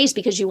for a raise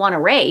because you want a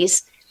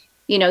raise.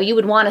 You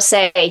would want to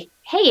say,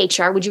 hey,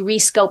 HR, would you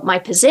rescope my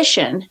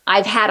position?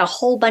 I've had a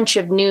whole bunch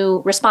of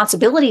new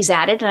responsibilities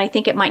added, and I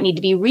think it might need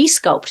to be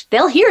rescoped.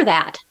 They'll hear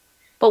that.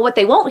 But what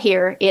they won't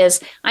hear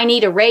is, I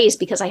need a raise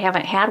because I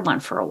haven't had one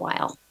for a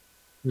while.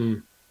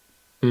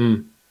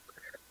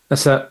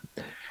 That's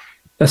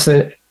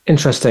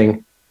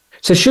interesting.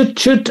 So should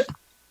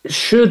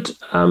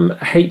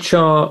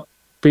HR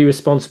be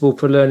responsible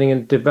for learning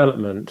and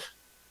development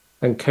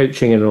and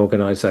coaching in an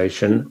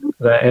organization?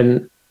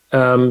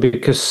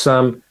 Because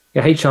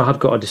HR have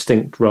got a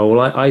distinct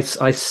role. I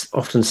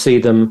often see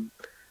them.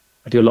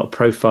 I do a lot of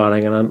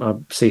profiling, and I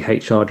see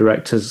HR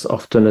directors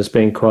often as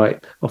being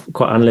quite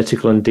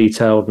analytical and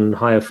detailed and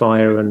higher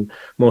fire and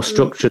more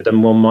structured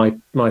than one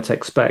might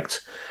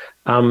expect.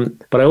 But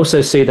I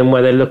also see them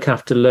where they look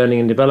after learning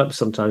and development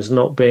sometimes,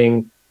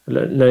 learning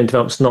and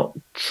development's not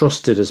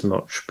trusted as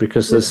much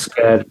because they're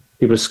scared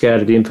people are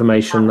scared of the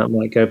information that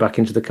might go back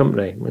into the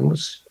company. I mean,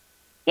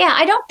 Yeah,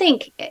 I don't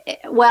think,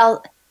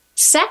 well,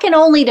 second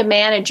only to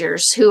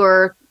managers, who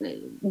are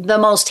the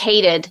most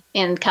hated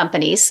in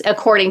companies,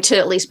 according to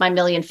at least my 1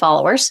 million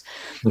followers.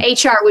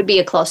 HR would be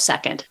a close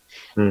second.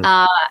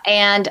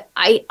 And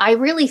I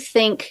really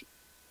think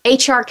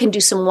HR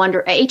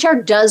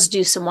does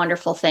do some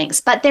wonderful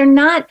things, but they're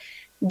not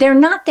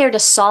there to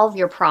solve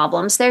your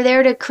problems. They're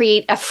there to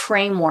create a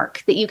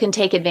framework that you can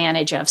take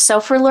advantage of. So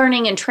for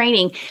learning and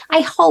training,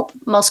 I hope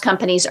most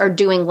companies are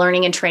doing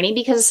learning and training,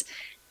 because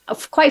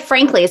quite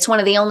frankly, it's one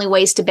of the only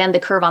ways to bend the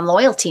curve on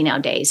loyalty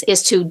nowadays,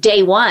 is to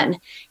day one,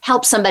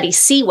 help somebody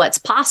see what's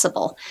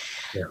possible.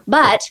 Yeah.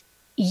 But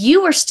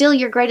you are still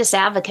your greatest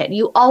advocate.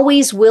 You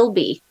always will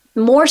be.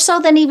 More so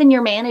than even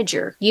your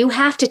manager. You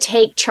have to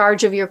take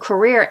charge of your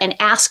career and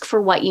ask for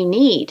what you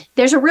need.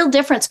 There's a real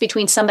difference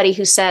between somebody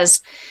who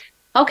says,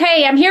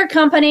 okay, I'm here,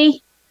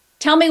 company.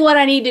 Tell me what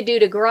I need to do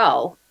to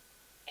grow.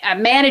 A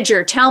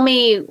manager, tell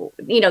me,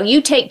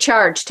 you take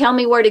charge. Tell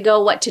me where to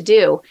go, what to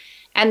do.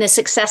 And the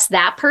success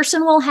that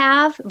person will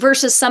have,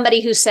 versus somebody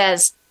who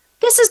says,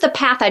 this is the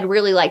path I'd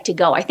really like to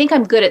go. I think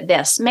I'm good at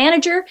this.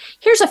 Manager,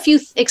 here's a few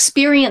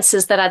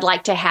experiences that I'd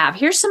like to have.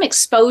 Here's some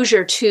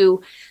exposure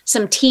to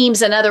some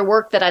teams and other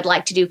work that I'd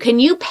like to do. Can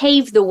you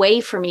pave the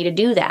way for me to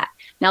do that?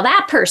 Now,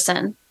 that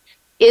person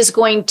is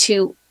going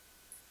to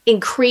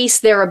increase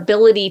their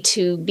ability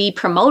to be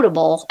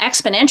promotable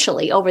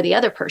exponentially over the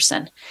other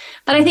person.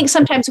 But I think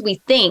sometimes we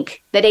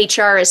think that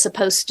HR is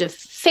supposed to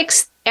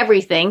fix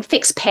everything,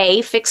 fix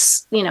pay,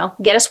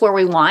 get us where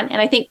we want.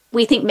 And I think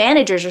we think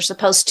managers are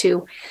supposed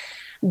to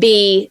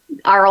be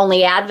our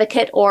only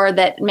advocate, or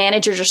that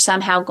managers are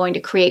somehow going to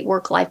create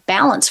work-life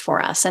balance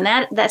for us. And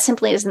that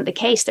simply isn't the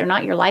case. They're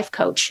not your life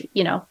coach.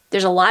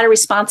 There's a lot of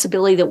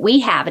responsibility that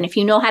we have. And if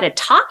you know how to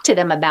talk to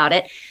them about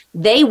it,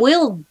 they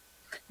will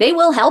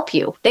help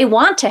you. They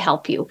want to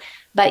help you,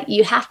 but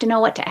you have to know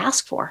what to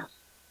ask for.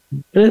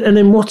 And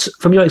then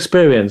from your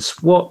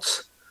experience,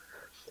 what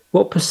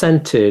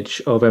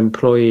percentage of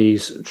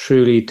employees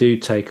truly do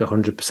take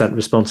 100%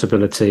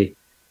 responsibility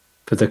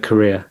for the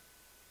career?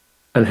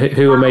 And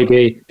who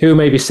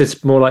maybe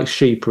sits more like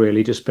sheep,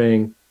 really, just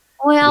being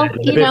a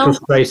bit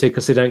frustrated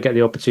because they don't get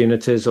the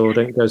opportunities or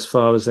don't go as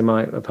far as they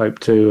might have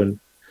hoped to. And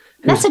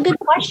that's a good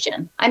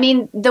question. I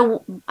mean,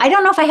 I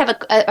don't know if I have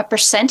a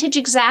percentage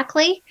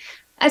exactly.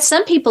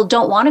 Some people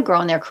don't want to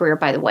grow in their career,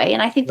 by the way,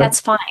 and I think that's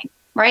fine,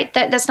 right?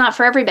 That's not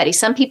for everybody.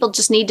 Some people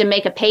just need to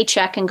make a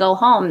paycheck and go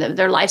home.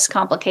 Their life's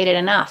complicated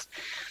enough.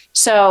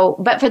 So,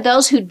 but for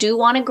those who do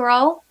want to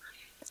grow,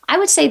 I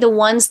would say the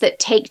ones that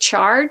take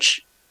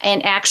charge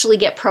and actually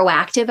get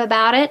proactive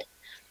about it,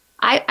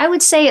 I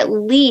would say at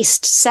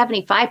least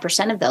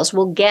 75% of those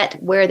will get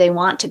where they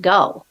want to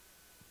go,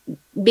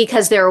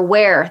 because they're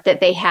aware that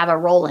they have a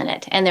role in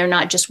it and they're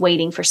not just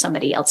waiting for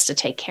somebody else to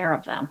take care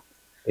of them.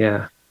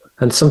 Yeah.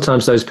 And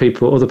sometimes other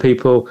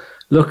people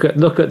look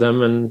at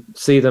them and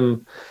see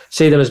them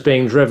as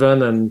being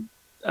driven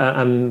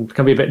and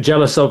can be a bit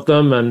jealous of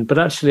them. But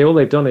actually all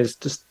they've done is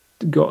just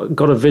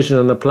got a vision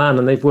and a plan,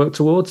 and they've worked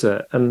towards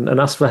it and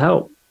asked for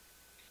help.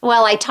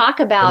 Well, I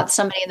talk about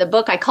somebody in the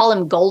book. I call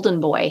him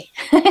Golden Boy.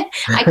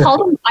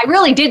 I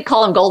really did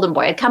call him Golden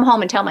Boy. I'd come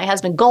home and tell my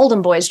husband,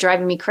 Golden Boy is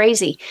driving me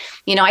crazy.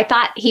 I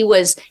thought he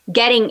was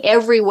getting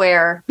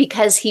everywhere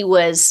because he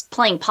was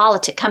playing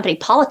company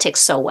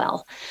politics so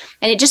well.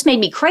 And it just made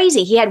me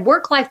crazy. He had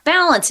work-life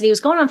balance and he was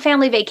going on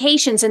family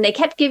vacations and they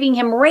kept giving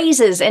him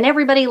raises and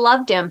everybody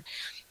loved him.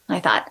 I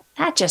thought,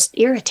 that just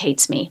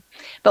irritates me.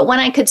 But when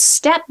I could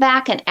step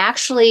back and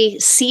actually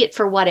see it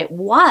for what it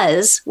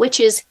was, which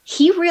is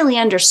he really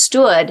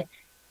understood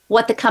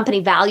what the company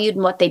valued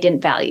and what they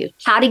didn't value,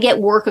 how to get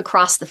work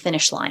across the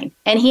finish line.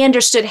 And he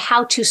understood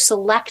how to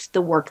select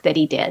the work that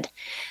he did.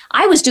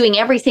 I was doing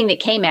everything that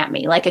came at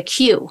me like a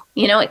queue.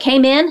 It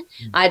came in,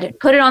 I'd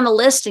put it on the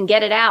list and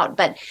get it out.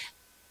 But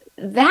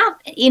that,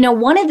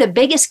 one of the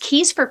biggest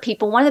keys for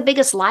people, one of the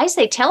biggest lies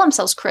they tell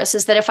themselves, Chris,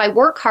 is that if I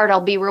work hard,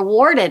 I'll be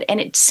rewarded. And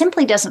it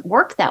simply doesn't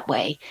work that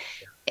way.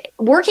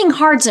 Working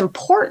hard's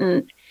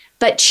important,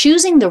 but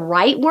choosing the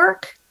right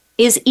work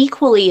is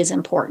equally as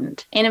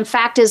important. And in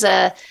fact, as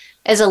a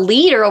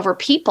leader over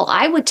people,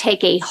 I would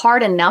take a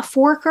hard enough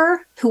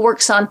worker who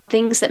works on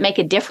things that make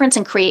a difference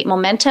and create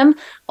momentum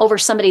over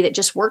somebody that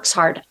just works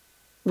hard,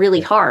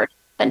 really hard,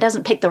 but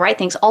doesn't pick the right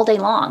things all day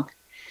long.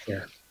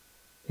 Yeah.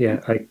 Yeah,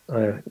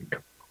 I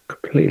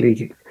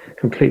completely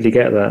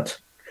get that.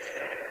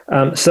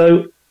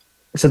 So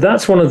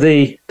that's one of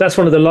the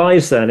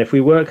lies. Then, if we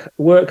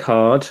work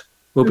hard,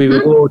 we'll be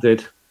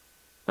rewarded.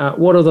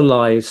 What other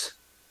lies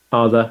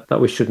are there that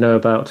we should know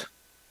about?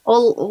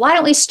 Well, why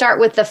don't we start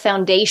with the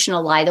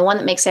foundational lie, the one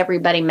that makes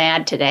everybody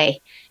mad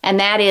today, and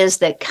that is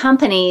that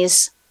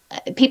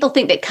people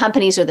think that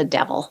companies are the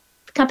devil.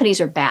 Companies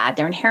are bad;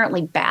 they're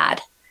inherently bad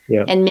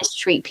and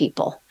mistreat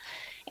people,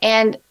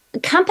 and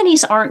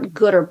companies aren't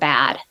good or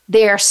bad.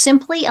 They are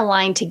simply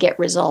aligned to get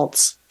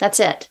results. That's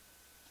it.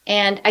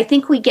 And I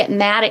think we get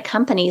mad at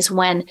companies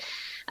when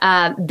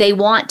they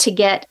want to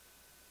get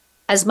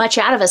as much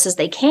out of us as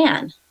they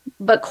can.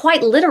 but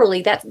quite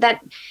literally,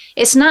 that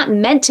it's not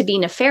meant to be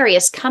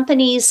nefarious.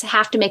 Companies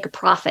have to make a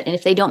profit, and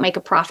if they don't make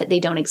a profit, they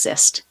don't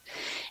exist.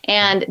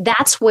 And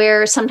that's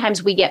where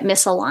sometimes we get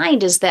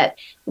misaligned, is that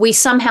we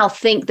somehow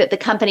think that the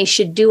company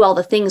should do all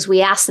the things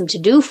we ask them to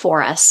do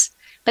for us.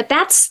 But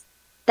that's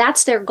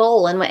their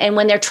goal. And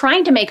when they're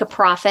trying to make a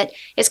profit,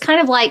 it's kind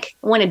of like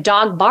when a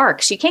dog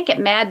barks. You can't get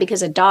mad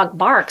because a dog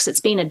barks.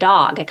 It's being a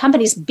dog. A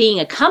company's being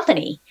a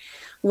company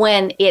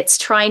when it's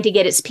trying to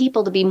get its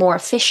people to be more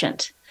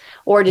efficient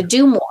or to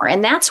do more.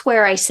 And that's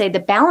where I say the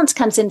balance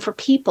comes in for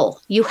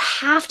people. You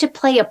have to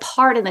play a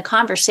part in the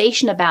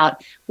conversation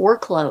about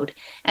workload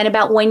and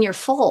about when you're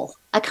full.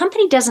 A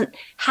company doesn't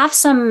have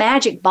some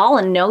magic ball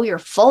and know you're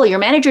full. Your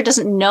manager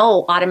doesn't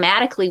know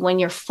automatically when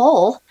you're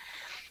full.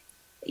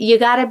 You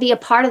got to be a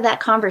part of that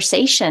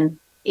conversation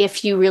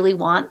if you really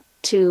want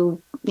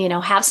to,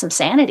 have some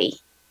sanity.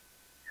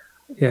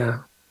 Yeah.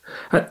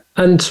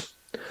 And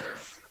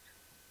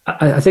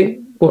I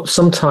think what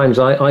sometimes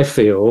I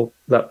feel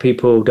that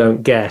people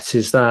don't get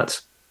is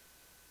that,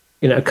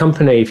 a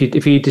company,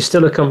 if you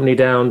distill a company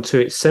down to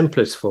its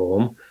simplest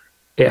form,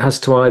 it has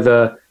to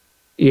either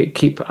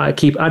keep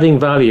adding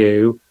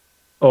value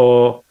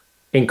or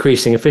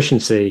increasing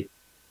efficiency.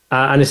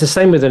 And it's the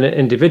same with an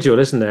individual,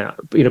 isn't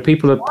it?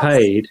 People are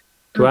paid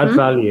to add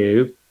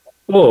value,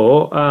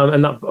 or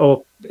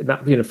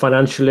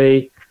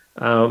financially.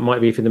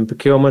 Might be for them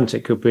procurement.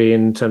 It could be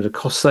in terms of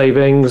cost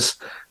savings,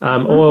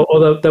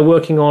 or they're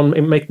working on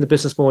making the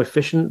business more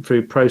efficient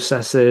through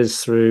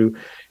processes, through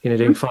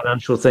doing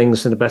financial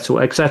things in a better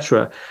way,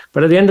 etc.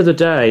 But at the end of the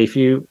day, if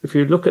you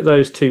look at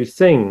those two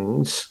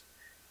things,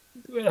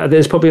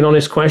 there's probably an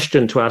honest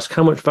question to ask: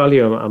 how much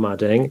value am I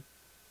adding,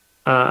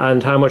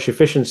 and how much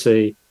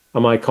efficiency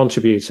am I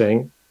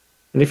contributing?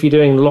 And if you're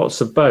doing lots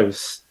of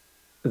both,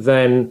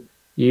 then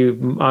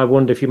I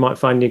wonder if you might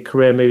find your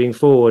career moving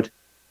forward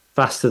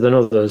faster than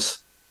others.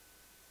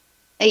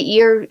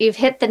 You've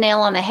hit the nail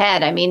on the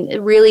head. I mean,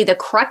 really the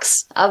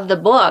crux of the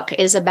book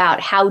is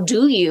about how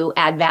do you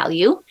add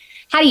value?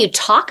 How do you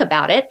talk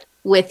about it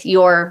with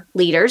your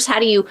leaders? How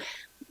do you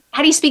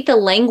speak the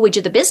language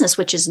of the business,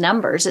 which is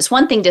numbers? It's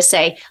one thing to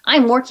say,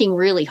 I'm working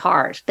really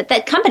hard, but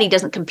that company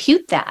doesn't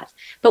compute that.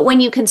 But when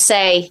you can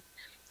say,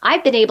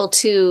 I've been able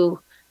to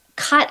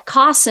cut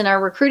costs in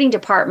our recruiting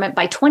department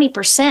by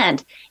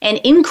 20% and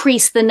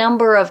increase the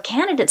number of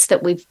candidates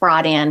that we've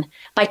brought in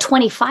by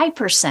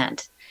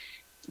 25%.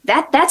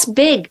 That's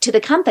big to the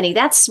company.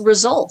 That's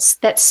results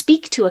that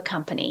speak to a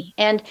company.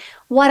 And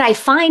what I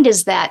find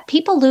is that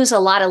people lose a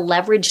lot of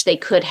leverage they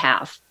could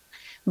have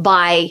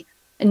by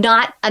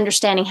not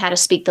understanding how to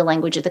speak the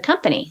language of the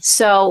company.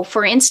 So,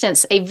 for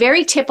instance, a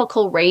very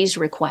typical raise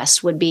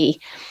request would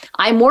be,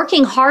 I'm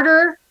working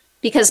harder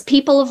because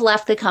people have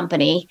left the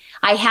company.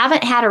 I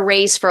haven't had a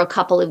raise for a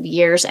couple of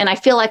years, and I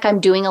feel like I'm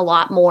doing a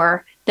lot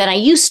more than I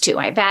used to.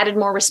 I've added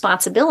more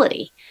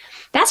responsibility.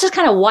 That's just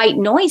kind of white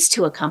noise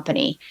to a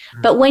company.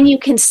 But when you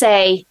can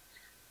say,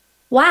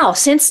 wow,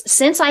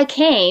 since I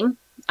came,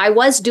 I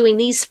was doing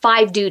these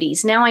 5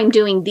 duties. Now I'm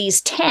doing these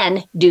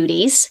 10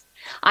 duties.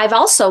 I've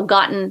also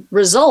gotten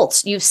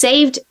results. You've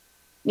saved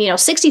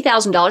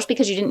 $60,000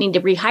 because you didn't need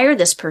to rehire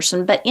this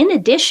person. But in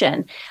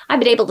addition, I've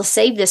been able to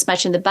save this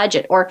much in the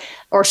budget or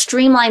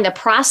streamline the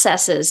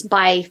processes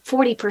by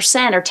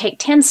 40% or take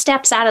 10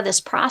 steps out of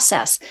this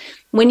process.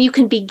 When you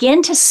can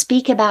begin to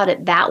speak about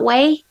it that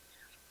way,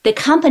 the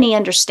company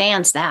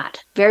understands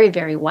that very,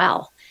 very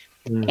well.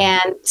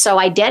 And so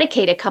I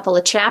dedicate a couple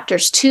of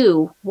chapters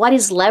to what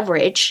is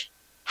leverage?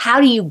 How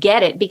do you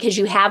get it? Because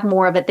you have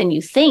more of it than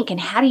you think.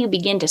 And how do you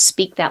begin to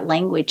speak that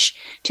language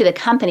to the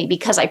company?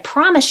 Because I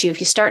promise you,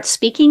 if you start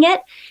speaking it,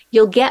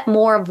 you'll get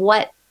more of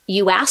what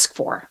you ask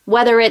for,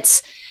 whether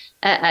it's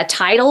a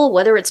title,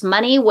 whether it's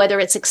money, whether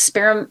it's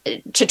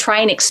to try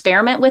and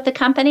experiment with the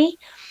company.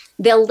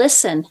 They'll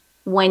listen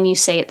when you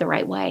say it the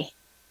right way.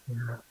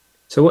 Yeah.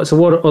 So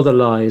what other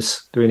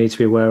lies do we need to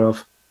be aware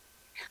of?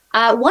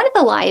 One of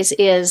the lies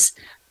is,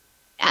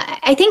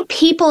 I think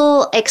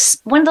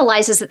one of the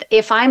lies is that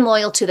if I'm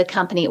loyal to the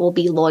company, it will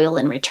be loyal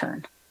in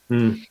return.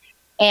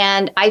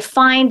 And I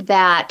find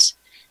that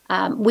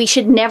we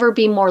should never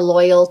be more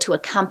loyal to a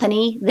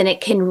company than it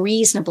can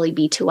reasonably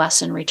be to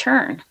us in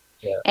return.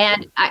 Yeah.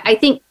 And I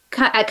think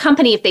a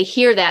company, if they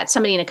hear that,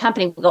 somebody in a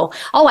company will go,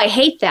 oh, I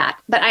hate that.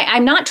 But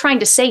I'm not trying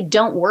to say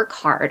don't work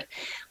hard.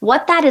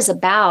 What that's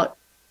about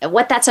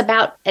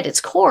at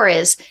its core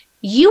is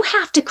you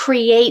have to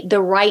create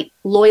the right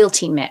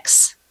loyalty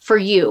mix for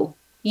you.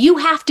 You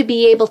have to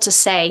be able to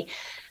say,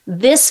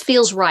 this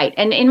feels right.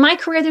 And in my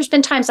career, there's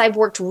been times I've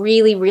worked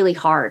really, really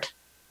hard.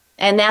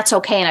 And that's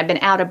okay. And I've been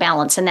out of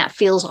balance and that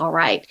feels all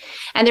right.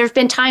 And there's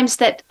been times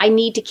that I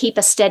need to keep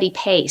a steady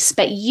pace.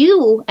 But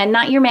you, and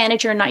not your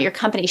manager and not your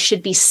company,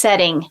 should be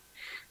setting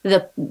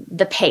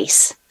the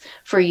pace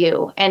for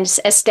you and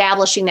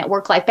establishing that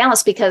work-life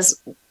balance,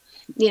 because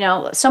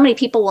so many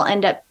people will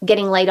end up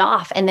getting laid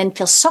off and then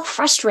feel so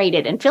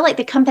frustrated and feel like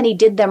the company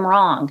did them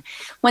wrong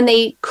when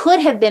they could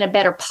have been a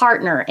better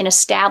partner in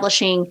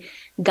establishing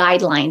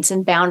guidelines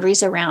and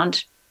boundaries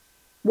around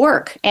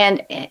work.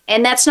 And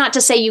that's not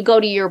to say you go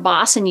to your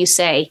boss and you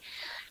say,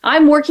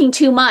 I'm working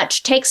too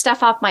much, take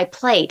stuff off my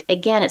plate.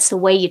 Again, it's the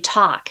way you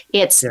talk.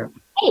 It's,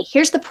 hey,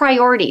 here's the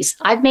priorities.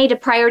 I've made a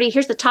priority.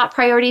 Here's the top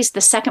priorities, the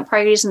second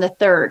priorities, and the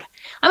third.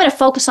 I'm going to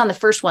focus on the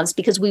first ones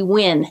because we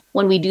win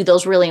when we do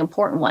those really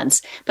important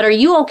ones. But are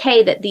you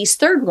okay that these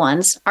third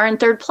ones are in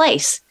third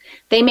place?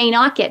 They may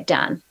not get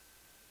done.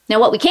 Now,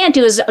 what we can't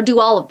do is do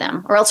all of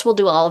them, or else we'll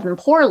do all of them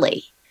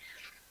poorly.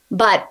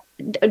 But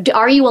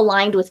are you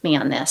aligned with me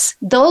on this?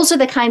 Those are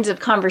the kinds of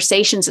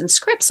conversations and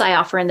scripts I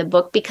offer in the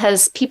book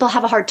because people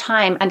have a hard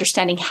time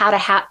understanding how to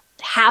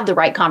have the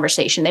right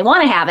conversation. They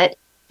want to have it.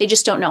 They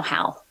just don't know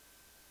how.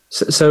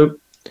 So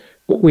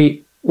what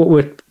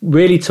we're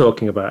really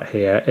talking about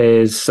here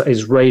is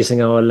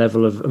raising our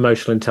level of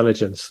emotional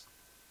intelligence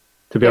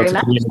to be able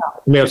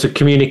to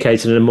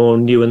communicate in a more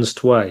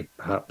nuanced way,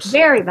 perhaps.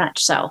 Very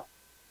much so.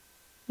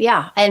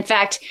 Yeah. In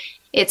fact,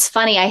 it's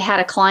funny. I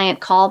had a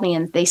client call me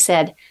and they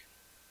said,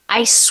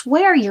 I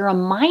swear you're a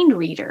mind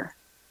reader.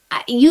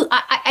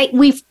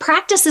 We've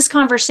practiced this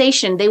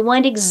conversation. They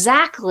went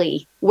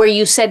exactly where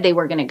you said they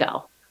were going to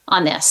go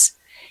on this.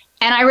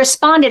 And I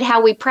responded how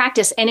we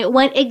practice, and it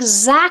went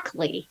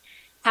exactly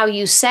how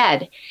you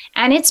said.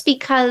 And it's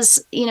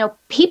because,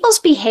 people's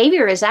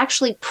behavior is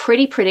actually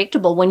pretty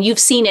predictable when you've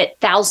seen it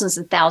thousands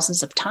and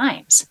thousands of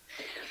times.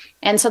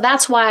 And so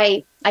that's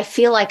why I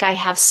feel like I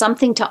have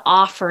something to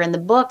offer in the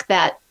book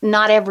that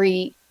not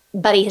everybody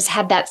has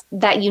had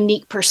that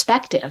unique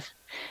perspective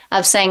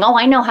of saying, oh,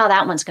 I know how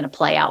that one's going to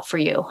play out for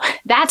you.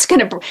 That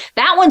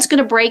one's going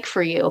to break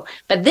for you.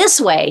 But this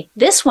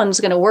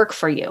one's going to work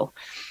for you.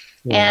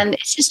 Yeah. And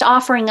it's just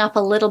offering up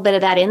a little bit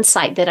of that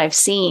insight that I've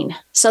seen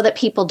so that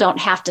people don't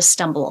have to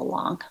stumble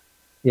along.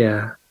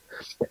 Yeah.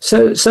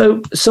 So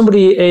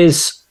somebody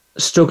is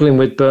struggling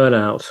with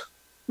burnout.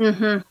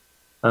 Mm-hmm.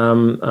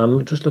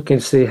 I'm just looking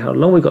to see how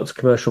long we got to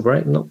commercial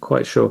break. I'm not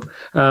quite sure.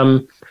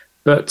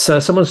 But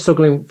someone's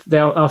struggling. They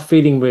are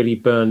feeling really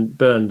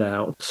burned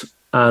out.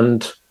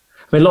 And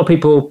I mean, a lot of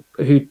people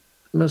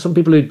some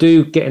people who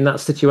do get in that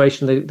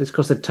situation, it's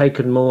because they've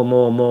taken more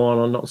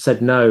or not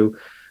said no.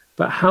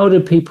 But how do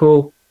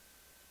people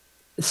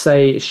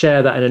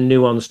share that in a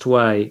nuanced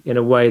way, in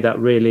a way that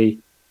really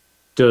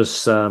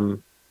does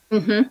and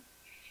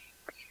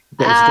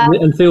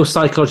feel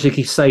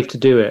psychologically safe to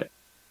do it?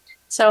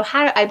 So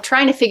I'm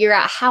trying to figure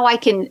out how I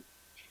can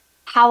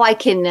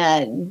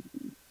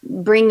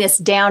bring this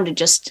down to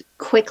just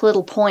quick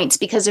little points,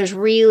 because there's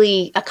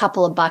really a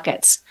couple of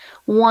buckets.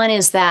 One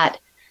is that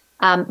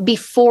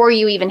before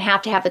you even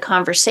have to have the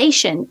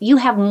conversation, you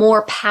have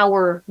more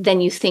power than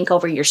you think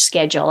over your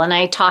schedule. And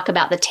I talk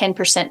about the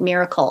 10%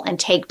 miracle and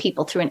take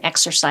people through an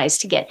exercise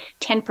to get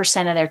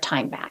 10% of their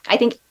time back. I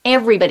think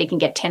everybody can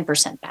get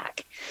 10%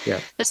 back.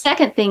 Yeah. The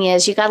second thing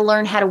is you got to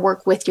learn how to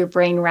work with your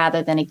brain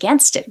rather than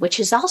against it, which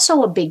is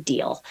also a big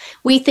deal.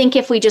 We think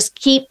if we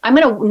just I'm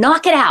going to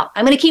knock it out.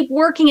 I'm going to keep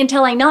working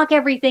until I knock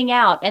everything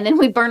out. And then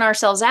we burn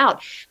ourselves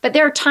out. But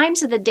there are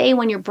times of the day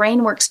when your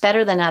brain works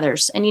better than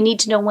others. And you need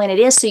to know when it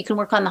is so you can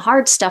work on the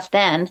hard stuff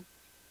then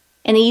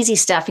and the easy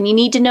stuff. And you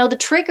need to know the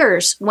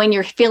triggers when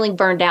you're feeling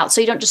burned out so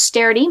you don't just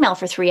stare at email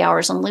for 3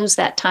 hours and lose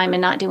that time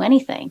and not do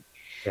anything.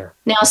 Yeah.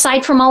 Now,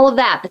 aside from all of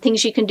that, the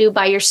things you can do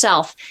by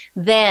yourself,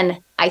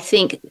 then I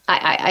think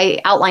I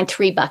outlined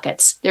 3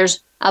 buckets.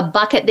 There's a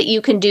bucket that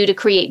you can do to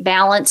create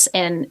balance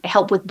and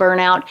help with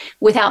burnout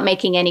without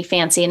making any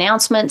fancy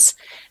announcements.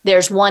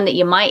 There's one that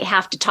you might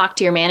have to talk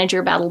to your manager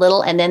about a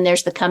little. And then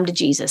there's the come to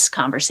Jesus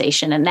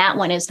conversation. And that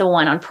one is the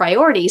one on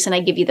priorities. And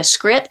I give you the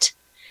script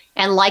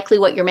and likely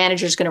what your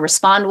manager is going to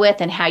respond with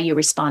and how you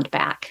respond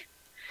back.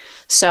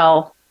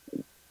 So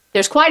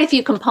there's quite a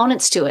few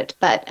components to it,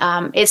 but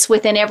it's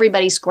within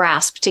everybody's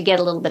grasp to get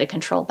a little bit of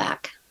control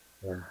back.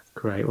 Yeah,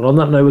 great. Well, on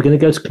that note, we're going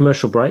to go to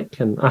commercial break,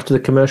 and after the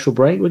commercial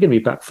break, we're going to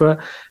be back for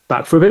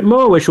a bit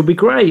more, which will be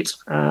great.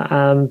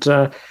 And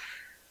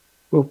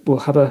we'll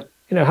have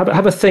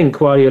a think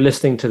while you're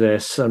listening to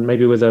this, and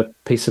maybe with a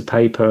piece of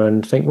paper,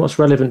 and think what's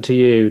relevant to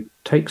you.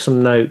 Take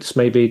some notes,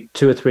 maybe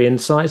 2 or 3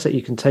 insights that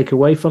you can take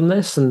away from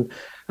this. And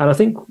I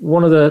think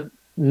one of the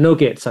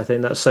nuggets I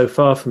think that so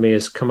far for me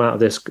has come out of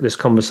this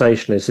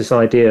conversation is this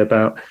idea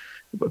about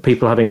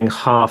people having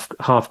half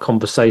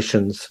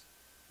conversations.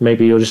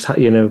 Maybe you're just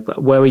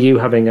where are you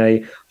having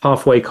a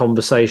halfway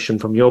conversation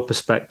from your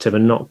perspective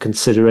and not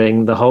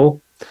considering the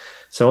whole?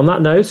 So on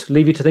that note,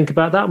 leave you to think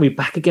about that. We'll be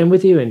back again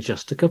with you in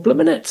just a couple of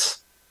minutes.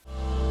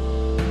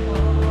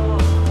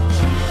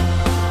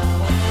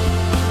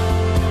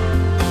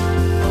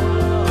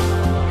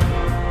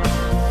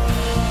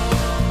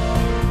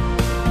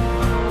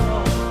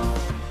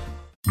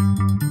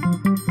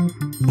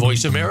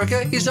 Voice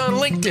America is on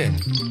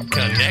LinkedIn.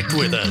 Connect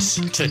with us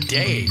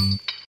today.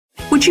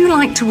 Would you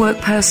like to work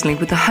personally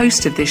with the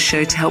host of this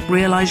show to help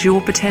realize your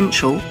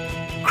potential?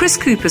 Chris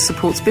Cooper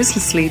supports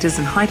business leaders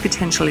and high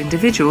potential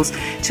individuals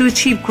to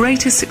achieve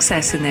greater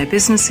success in their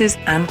businesses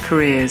and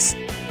careers.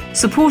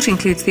 Support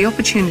includes the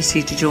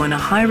opportunity to join a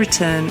high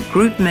return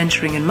group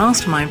mentoring and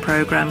mastermind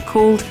program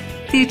called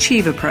the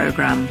Achiever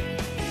Program,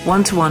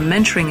 one-to-one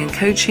mentoring and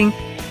coaching,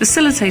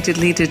 facilitated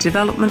leader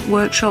development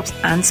workshops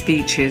and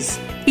speeches.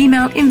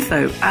 Email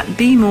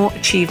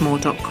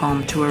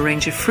info@bemoreachievemore.com to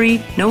arrange a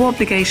free,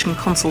 no-obligation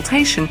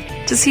consultation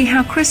to see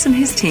how Chris and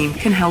his team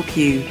can help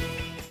you.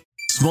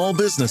 Small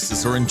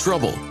businesses are in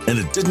trouble, and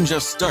it didn't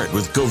just start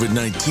with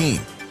COVID-19.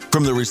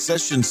 From the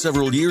recession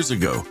several years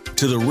ago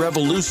to the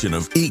revolution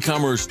of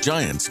e-commerce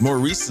giants more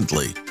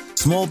recently,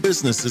 small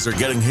businesses are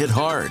getting hit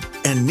hard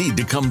and need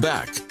to come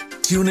back.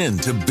 Tune in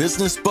to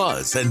Business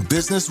Buzz and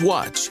Business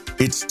Watch.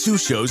 It's 2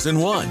 shows in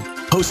one,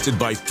 hosted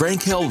by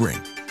Frank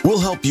Hellring. We'll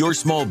help your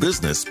small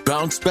business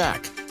bounce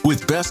back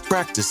with best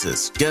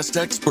practices, guest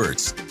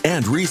experts,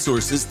 and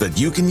resources that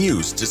you can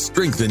use to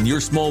strengthen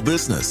your small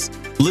business.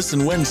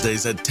 Listen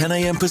Wednesdays at 10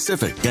 a.m.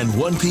 Pacific and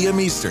 1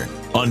 p.m. Eastern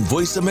on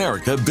Voice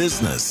America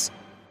Business.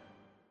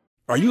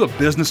 Are you a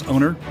business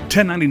owner,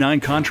 1099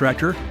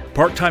 contractor,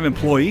 part-time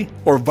employee,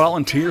 or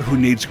volunteer who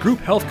needs group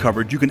health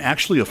coverage you can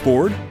actually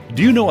afford?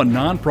 Do you know a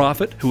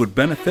nonprofit who would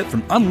benefit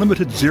from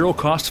unlimited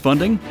zero-cost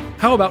funding?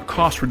 How about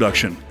cost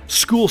reduction,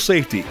 school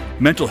safety,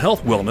 mental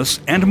health wellness,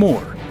 and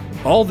more?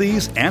 All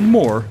these and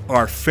more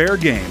are fair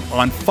game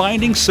on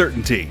Finding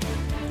Certainty.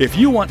 If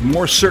you want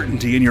more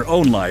certainty in your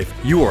own life,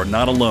 you are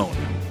not alone.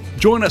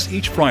 Join us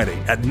each Friday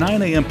at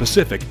 9 a.m.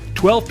 Pacific,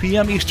 12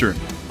 p.m. Eastern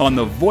on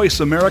the Voice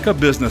America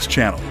Business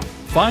Channel.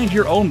 Find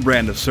your own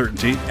brand of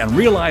certainty and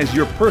realize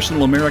your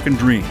personal American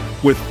dream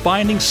with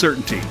Finding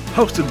Certainty,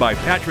 hosted by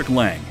Patrick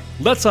Lang.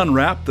 Let's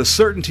unwrap the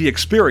certainty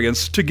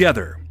experience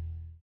together.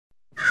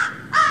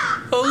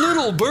 A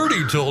little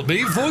birdie told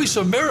me Voice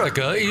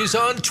America is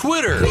on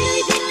Twitter.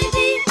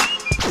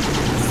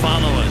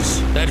 Follow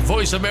us at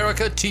Voice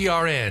America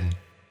TRN.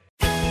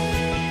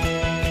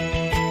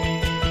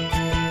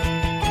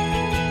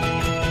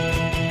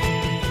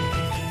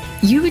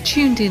 You are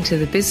tuned into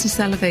the Business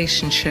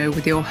Elevation Show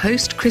with your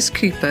host, Chris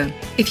Cooper.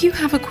 If you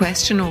have a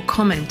question or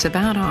comment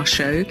about our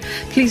show,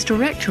 please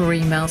direct your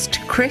emails to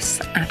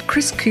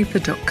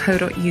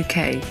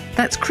chris@chriscooper.co.uk.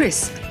 That's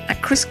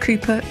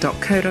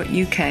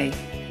chris@chriscooper.co.uk.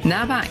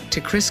 Now back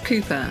to Chris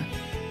Cooper.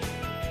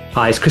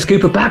 Hi, it's Chris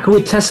Cooper back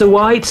with Tessa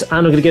White, and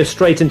I'm going to go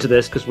straight into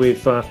this because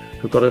we've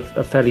got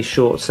a fairly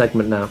short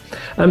segment now.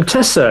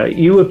 Tessa,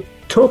 we're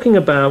talking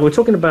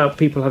about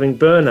people having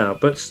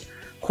burnout, but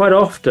quite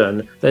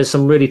often there's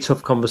some really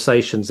tough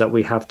conversations that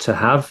we have to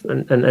have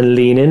and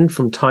lean in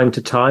from time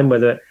to time,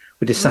 whether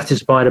we're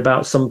dissatisfied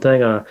about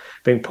something or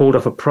being pulled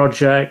off a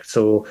project,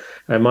 or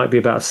it might be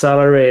about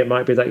salary, it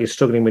might be that you're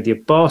struggling with your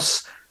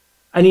boss.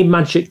 Any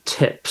magic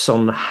tips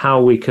on how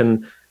we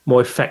can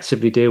more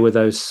effectively deal with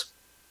those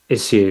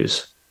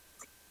issues?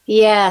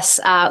 Yes.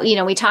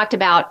 We talked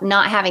about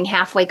not having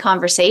halfway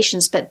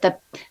conversations, but the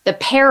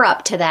pair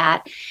up to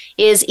that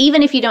is,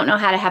 even if you don't know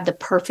how to have the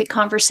perfect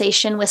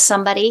conversation with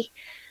somebody,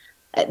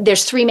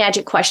 there's 3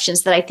 magic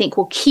questions that I think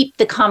will keep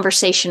the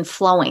conversation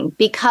flowing,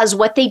 because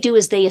what they do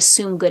is they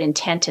assume good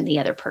intent in the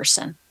other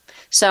person.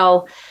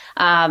 So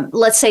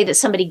let's say that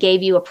somebody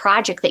gave you a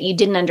project that you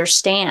didn't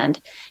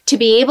understand. To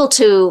be able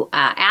to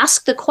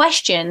ask the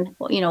question,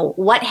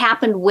 what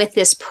happened with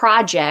this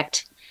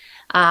project?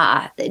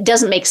 It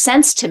doesn't make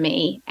sense to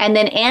me. And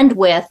then end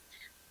with,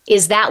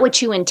 is that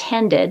what you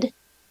intended?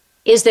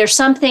 Is there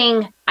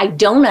something I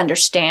don't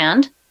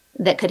understand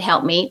that could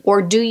help me?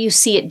 Or do you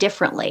see it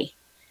differently?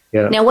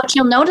 Yeah. Now, what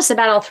you'll notice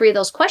about all 3 of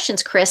those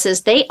questions, Chris,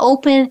 is they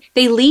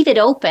leave it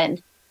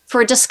open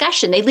for a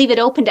discussion. They leave it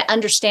open to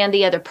understand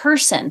the other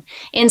person,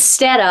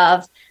 instead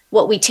of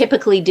what we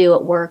typically do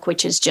at work,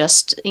 which is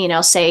just,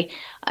 say,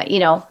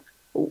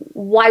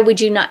 why would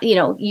you not,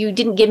 you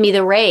didn't give me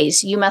the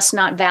raise. You must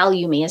not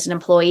value me as an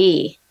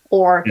employee.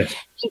 Or yes,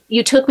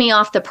 you took me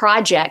off the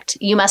project.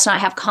 You must not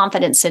have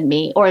confidence in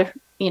me. Or,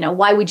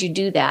 why would you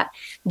do that?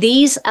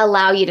 These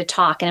allow you to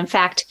talk. And in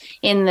fact,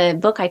 in the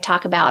book, I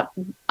talk about,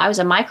 I was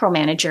a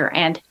micromanager,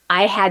 and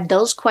I had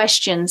those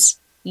questions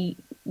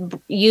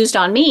used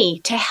on me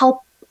to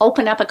help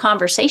open up a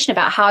conversation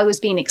about how I was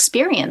being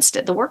experienced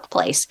at the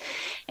workplace.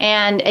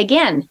 And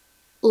again,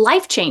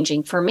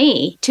 life-changing for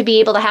me to be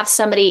able to have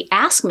somebody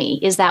ask me,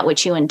 is that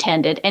what you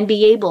intended? And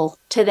be able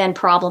to then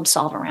problem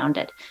solve around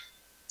it.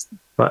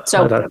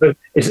 So,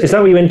 is that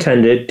what you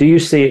intended? Do you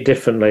see it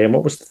differently? And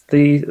what was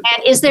the...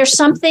 And is there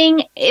some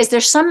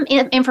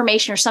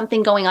information or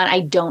something going on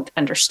I don't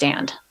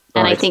understand?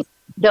 And right. I think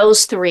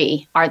those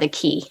 3 are the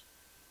key.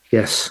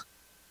 Yes.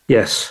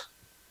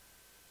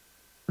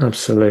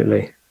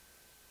 Absolutely.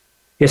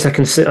 Yes, I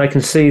can see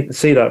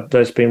that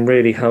that's been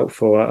really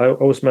helpful. I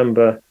always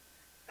remember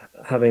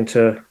having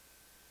to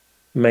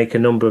make a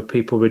number of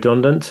people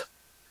redundant.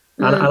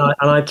 And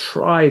I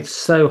tried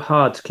so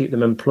hard to keep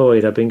them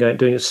employed. I've been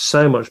doing it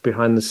so much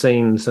behind the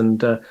scenes.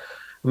 And I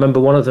remember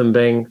one of them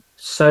being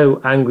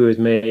so angry with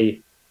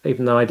me,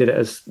 even though I did it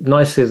as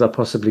nicely as I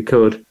possibly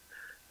could,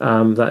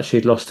 that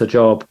she'd lost her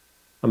job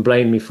and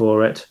blamed me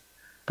for it.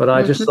 But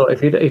I just thought,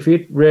 if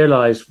you'd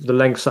realised the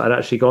lengths that I'd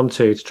actually gone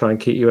to try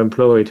and keep you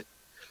employed,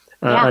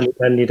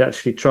 and you'd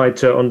actually tried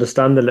to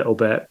understand a little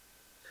bit,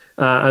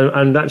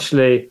 and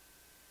actually,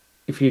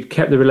 if you'd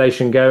kept the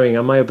relation going,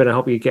 I may have been able to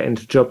help you get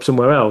into a job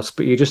somewhere else,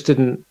 but you just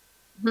didn't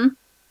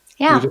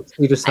Yeah.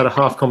 You just had a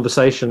half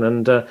conversation,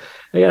 and it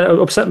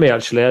upset me,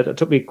 actually. It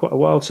took me quite a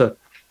while to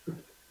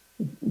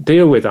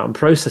deal with that and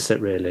process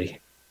it, really.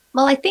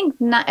 Well, I think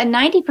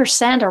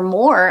 90% or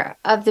more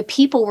of the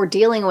people we're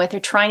dealing with are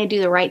trying to do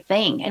the right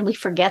thing, and we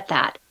forget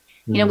that.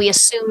 We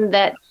assume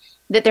that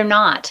they're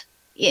not,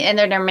 and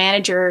that their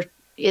manager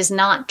is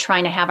not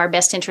trying to have our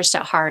best interest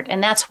at heart.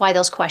 And that's why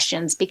those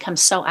questions become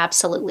so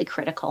absolutely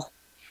critical.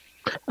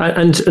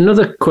 And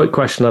another quick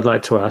question I'd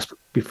like to ask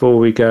before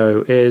we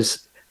go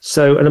is,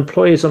 so an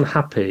employee is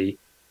unhappy,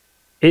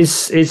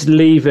 is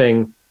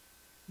leaving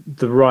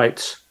the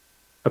right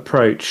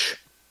approach,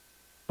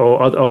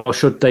 or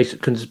should they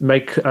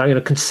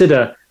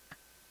consider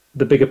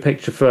the bigger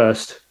picture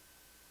first?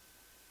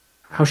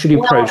 How should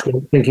you approach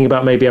when thinking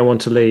about, maybe I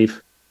want to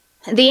leave?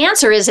 The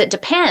answer is it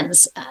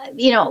depends.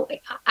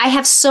 I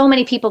have so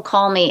many people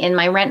call me in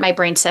my Rent My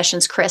Brain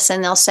sessions, Chris,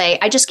 and they'll say,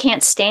 I just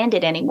can't stand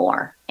it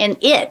anymore. And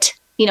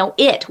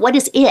what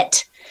is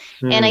it?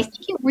 And I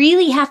think you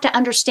really have to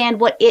understand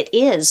what it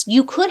is.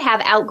 You could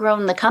have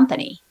outgrown the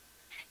company.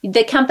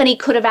 The company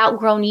could have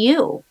outgrown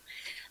you.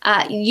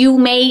 You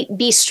may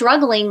be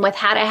struggling with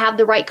how to have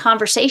the right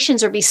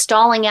conversations, or be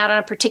stalling out on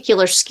a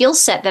particular skill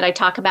set that I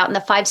talk about in the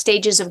 5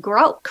 stages of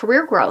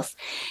career growth.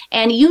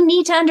 And you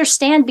need to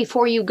understand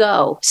before you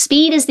go,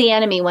 speed is the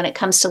enemy when it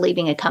comes to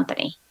leaving a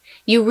company.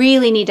 You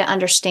really need to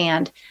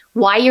understand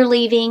why you're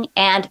leaving,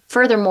 and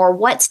furthermore,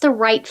 what's the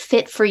right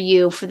fit for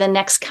you for the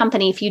next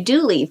company if you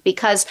do leave.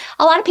 Because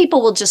a lot of people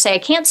will just say, I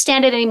can't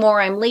stand it anymore,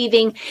 I'm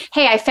leaving.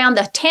 Hey, I found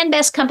the 10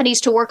 best companies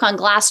to work on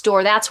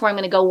Glassdoor, that's where I'm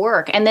going to go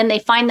work. And then they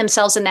find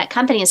themselves in that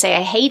company and say,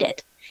 I hate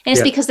it. And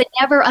it's because they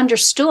never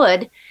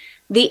understood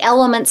the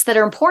elements that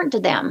are important to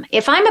them.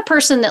 If I'm a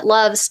person that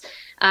loves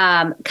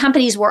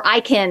companies where I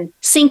can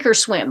sink or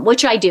swim,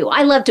 which I do,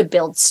 I love to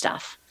build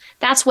stuff.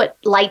 That's what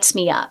lights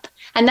me up.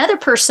 Another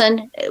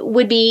person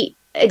would be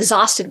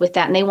exhausted with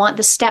that, and they want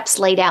the steps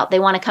laid out. They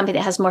want a company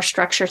that has more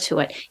structure to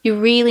it. You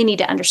really need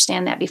to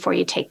understand that before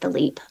you take the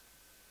leap.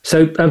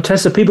 So,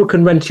 Tessa, people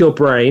can rent your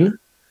brain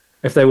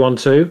if they want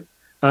to.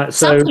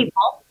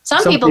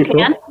 Some people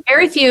can.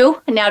 Very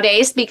few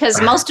nowadays,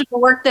 because most of the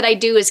work that I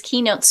do is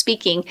keynote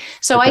speaking.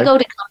 So I go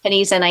to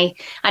companies and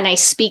I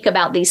speak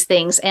about these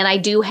things. And I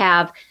do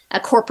have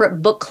a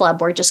corporate book club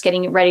we're just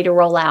getting ready to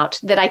roll out,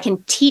 that I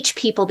can teach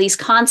people these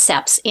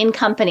concepts in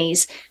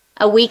companies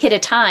a week at a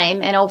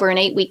time, and over an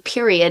 8-week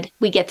period,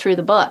 we get through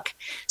the book.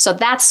 So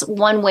that's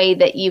one way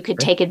that you could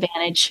take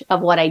advantage of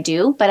what I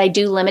do. But I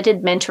do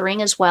limited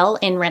mentoring as well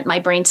in Rent My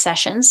Brain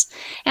sessions.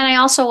 And I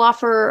also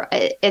offer,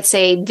 it's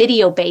a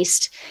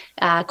video-based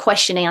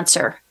question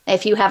answer.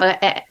 If you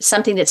have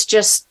something that's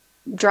just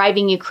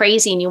driving you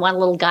crazy and you want a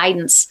little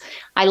guidance,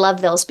 I love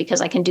those,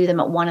 because I can do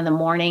them at 1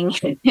 a.m.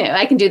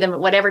 I can do them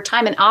at whatever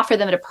time and offer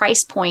them at a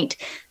price point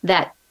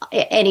that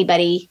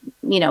anybody,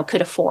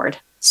 could afford.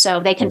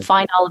 So they can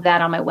find all of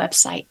that on my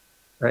website.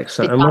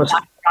 Excellent.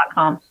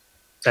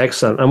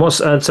 Excellent. And what's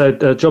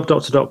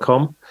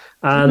jobdoctor.com.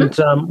 And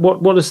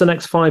what does the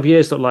next 5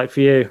 years look like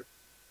for you?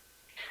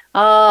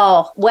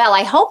 Oh, well,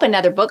 I hope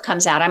another book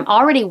comes out. I'm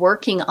already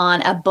working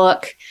on a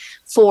book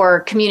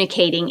for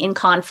communicating in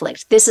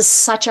conflict. This is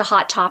such a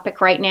hot topic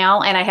right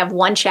now, and I have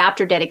 1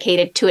 chapter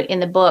dedicated to it in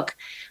the book.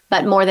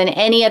 But more than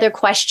any other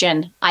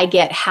question, I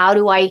get, how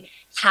do I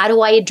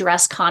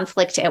address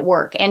conflict at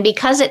work? And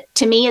because it,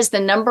 to me, is the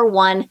number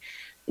one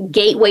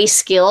gateway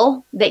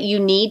skill that you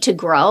need to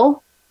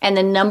grow, and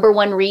the number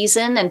one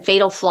reason and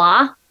fatal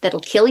flaw that'll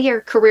kill your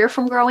career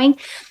from growing,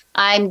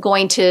 I'm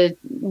going to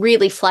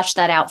really flesh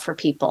that out for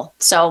people.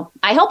 So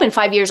I hope in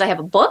 5 years I have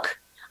a book.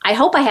 I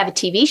hope I have a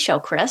TV show,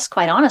 Chris,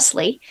 quite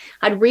honestly.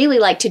 I'd really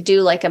like to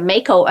do like a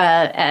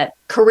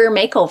career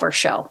makeover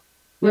show.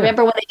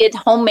 Remember when they did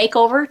home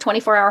makeover,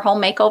 24-hour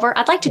home makeover?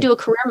 I'd like to do a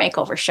career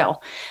makeover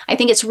show. I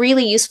think it's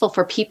really useful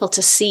for people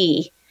to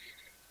see.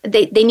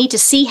 They need to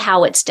see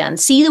how it's done,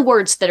 see the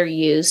words that are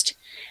used,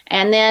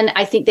 and then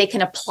I think they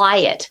can apply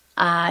it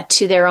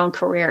to their own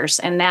careers.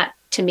 And that,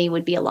 to me,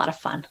 would be a lot of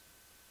fun.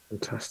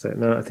 Fantastic.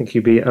 No, I think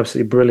you'd be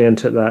absolutely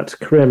brilliant at that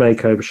career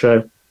makeover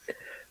show.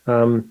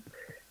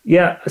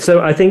 Yeah,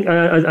 so I think,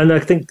 and I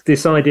think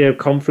this idea of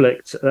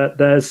conflict,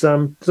 there's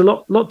a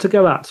lot to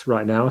go at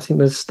right now. I think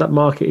that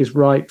market is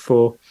ripe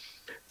for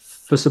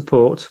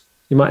support.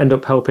 You might end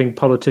up helping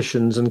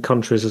politicians and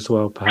countries as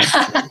well, perhaps.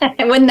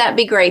 Wouldn't that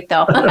be great,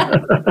 though?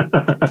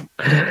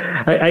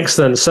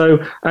 Excellent.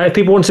 So if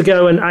people want to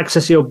go and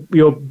access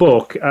your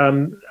book,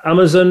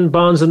 Amazon,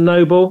 Barnes &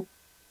 Noble?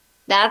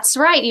 That's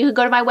right. You can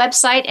go to my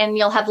website and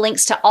you'll have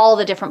links to all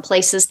the different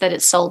places that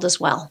it's sold as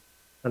well.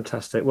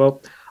 Fantastic.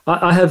 Well,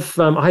 I've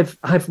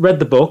read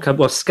the book.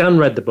 Scan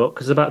read the book,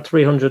 because it's about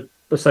 300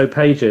 or so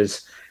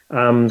pages,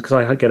 because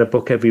I get a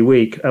book every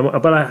week.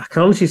 But I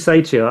can honestly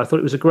say to you, I thought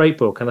it was a great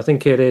book, and I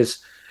think it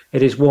is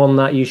one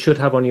that you should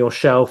have on your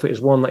shelf. It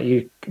is one that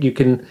you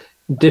can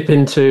dip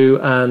into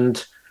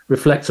and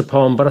reflect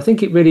upon. But I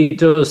think it really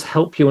does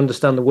help you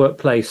understand the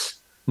workplace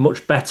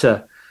much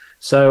better.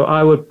 So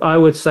I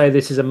would say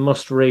this is a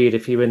must read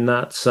if you're in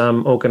that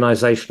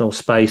organizational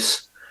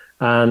space.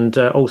 and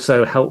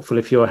also helpful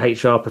if you're a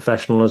HR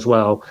professional as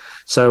well.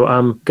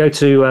 So go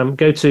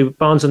to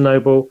Barnes &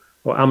 Noble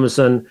or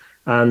Amazon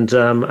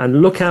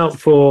and look out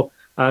for,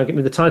 give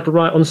me the title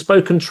right,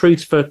 Unspoken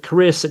Truths for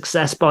Career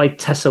Success by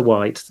Tessa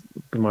White.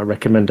 My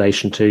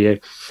recommendation to you.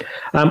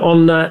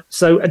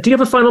 So do you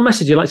have a final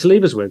message you'd like to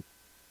leave us with?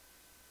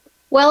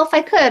 Well, if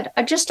I could,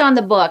 just on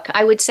the book,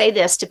 I would say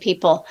this to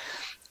people.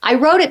 I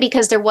wrote it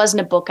because there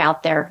wasn't a book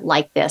out there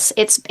like this.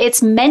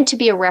 It's meant to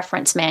be a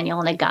reference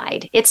manual and a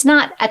guide. It's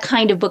not a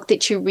kind of book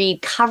that you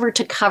read cover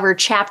to cover,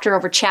 chapter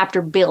over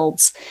chapter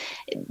builds.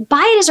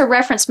 Buy it as a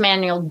reference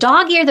manual.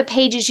 Dog-ear the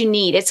pages you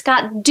need. It's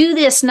got do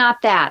this,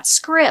 not that,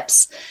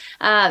 scripts,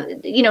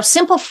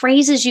 simple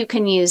phrases you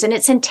can use. And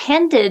it's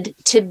intended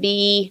to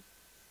be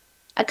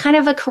a kind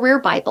of a career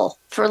Bible,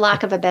 for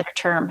lack of a better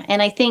term.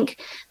 And I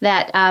think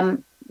that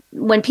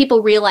when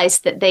people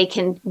realize that they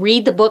can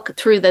read the book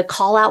through the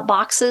call out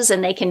boxes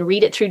and they can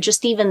read it through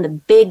just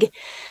even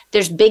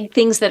there's big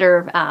things that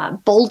are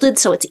bolded,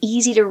 so it's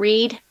easy to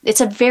read. It's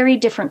a very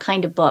different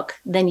kind of book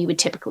than you would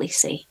typically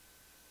see.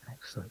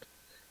 Excellent.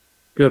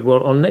 Good.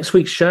 Well, on next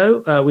week's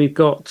show, we've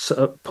got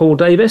Paul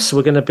Davis.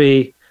 We're going to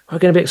be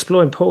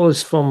exploring. Paul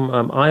is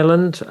from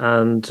Ireland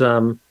and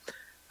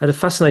had a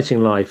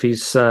fascinating life.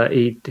 He's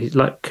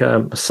like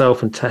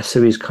myself and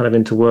Tessa. He's kind of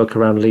into work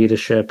around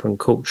leadership and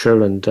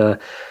culture and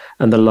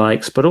the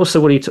likes. But also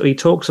what he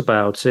talks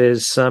about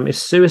is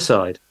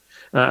suicide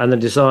and the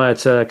desire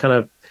to kind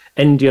of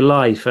end your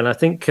life. And I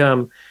think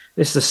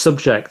this is a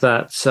subject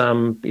that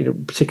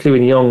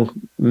particularly in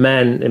young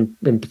men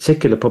in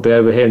particular, probably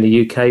over here in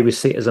the UK, we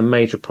see it as a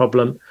major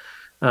problem.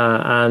 So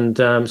we're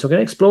going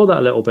to explore that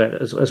a little bit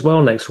as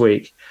well next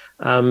week.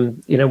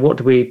 What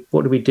do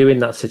we do in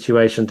that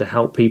situation to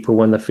help people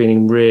when they're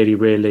feeling really,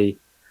 really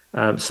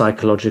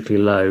psychologically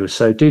low?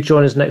 So do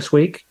join us next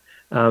week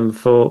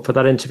for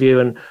that interview.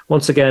 And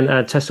once again,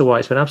 Tessa White,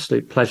 it's been an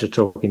absolute pleasure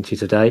talking to you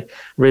today.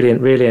 Really,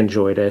 really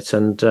enjoyed it,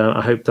 and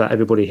I hope that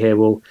everybody here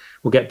will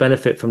get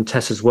benefit from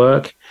Tessa's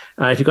work.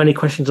 If you've got any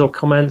questions or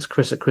comments,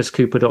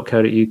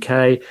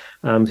 chris@chriscooper.co.uk,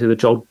 through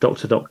the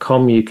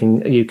doctor.com, you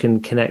can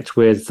connect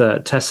with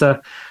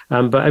Tessa.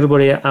 But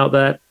everybody out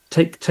there,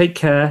 take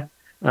care.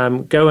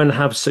 Go and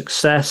have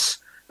success.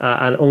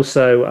 And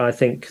also, I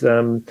think,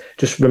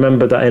 just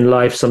remember that in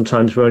life,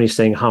 sometimes we're only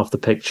seeing half the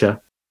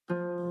picture.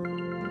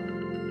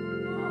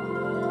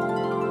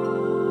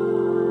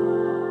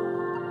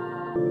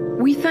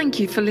 We thank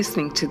you for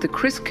listening to the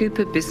Chris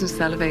Cooper Business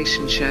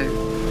Elevation Show.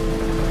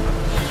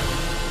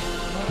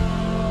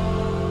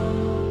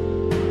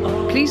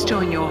 Please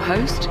join your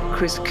host,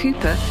 Chris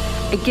Cooper,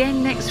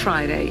 again next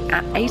Friday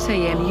at 8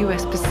 a.m.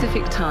 US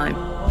Pacific Time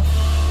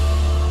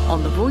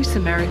on the Voice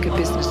America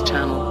Business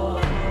Channel.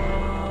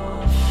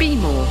 Be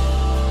more.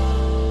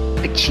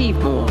 Achieve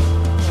more.